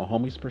Motivation from a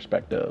Homie's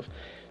Perspective.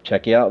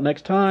 Check you out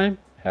next time.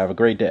 Have a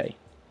great day.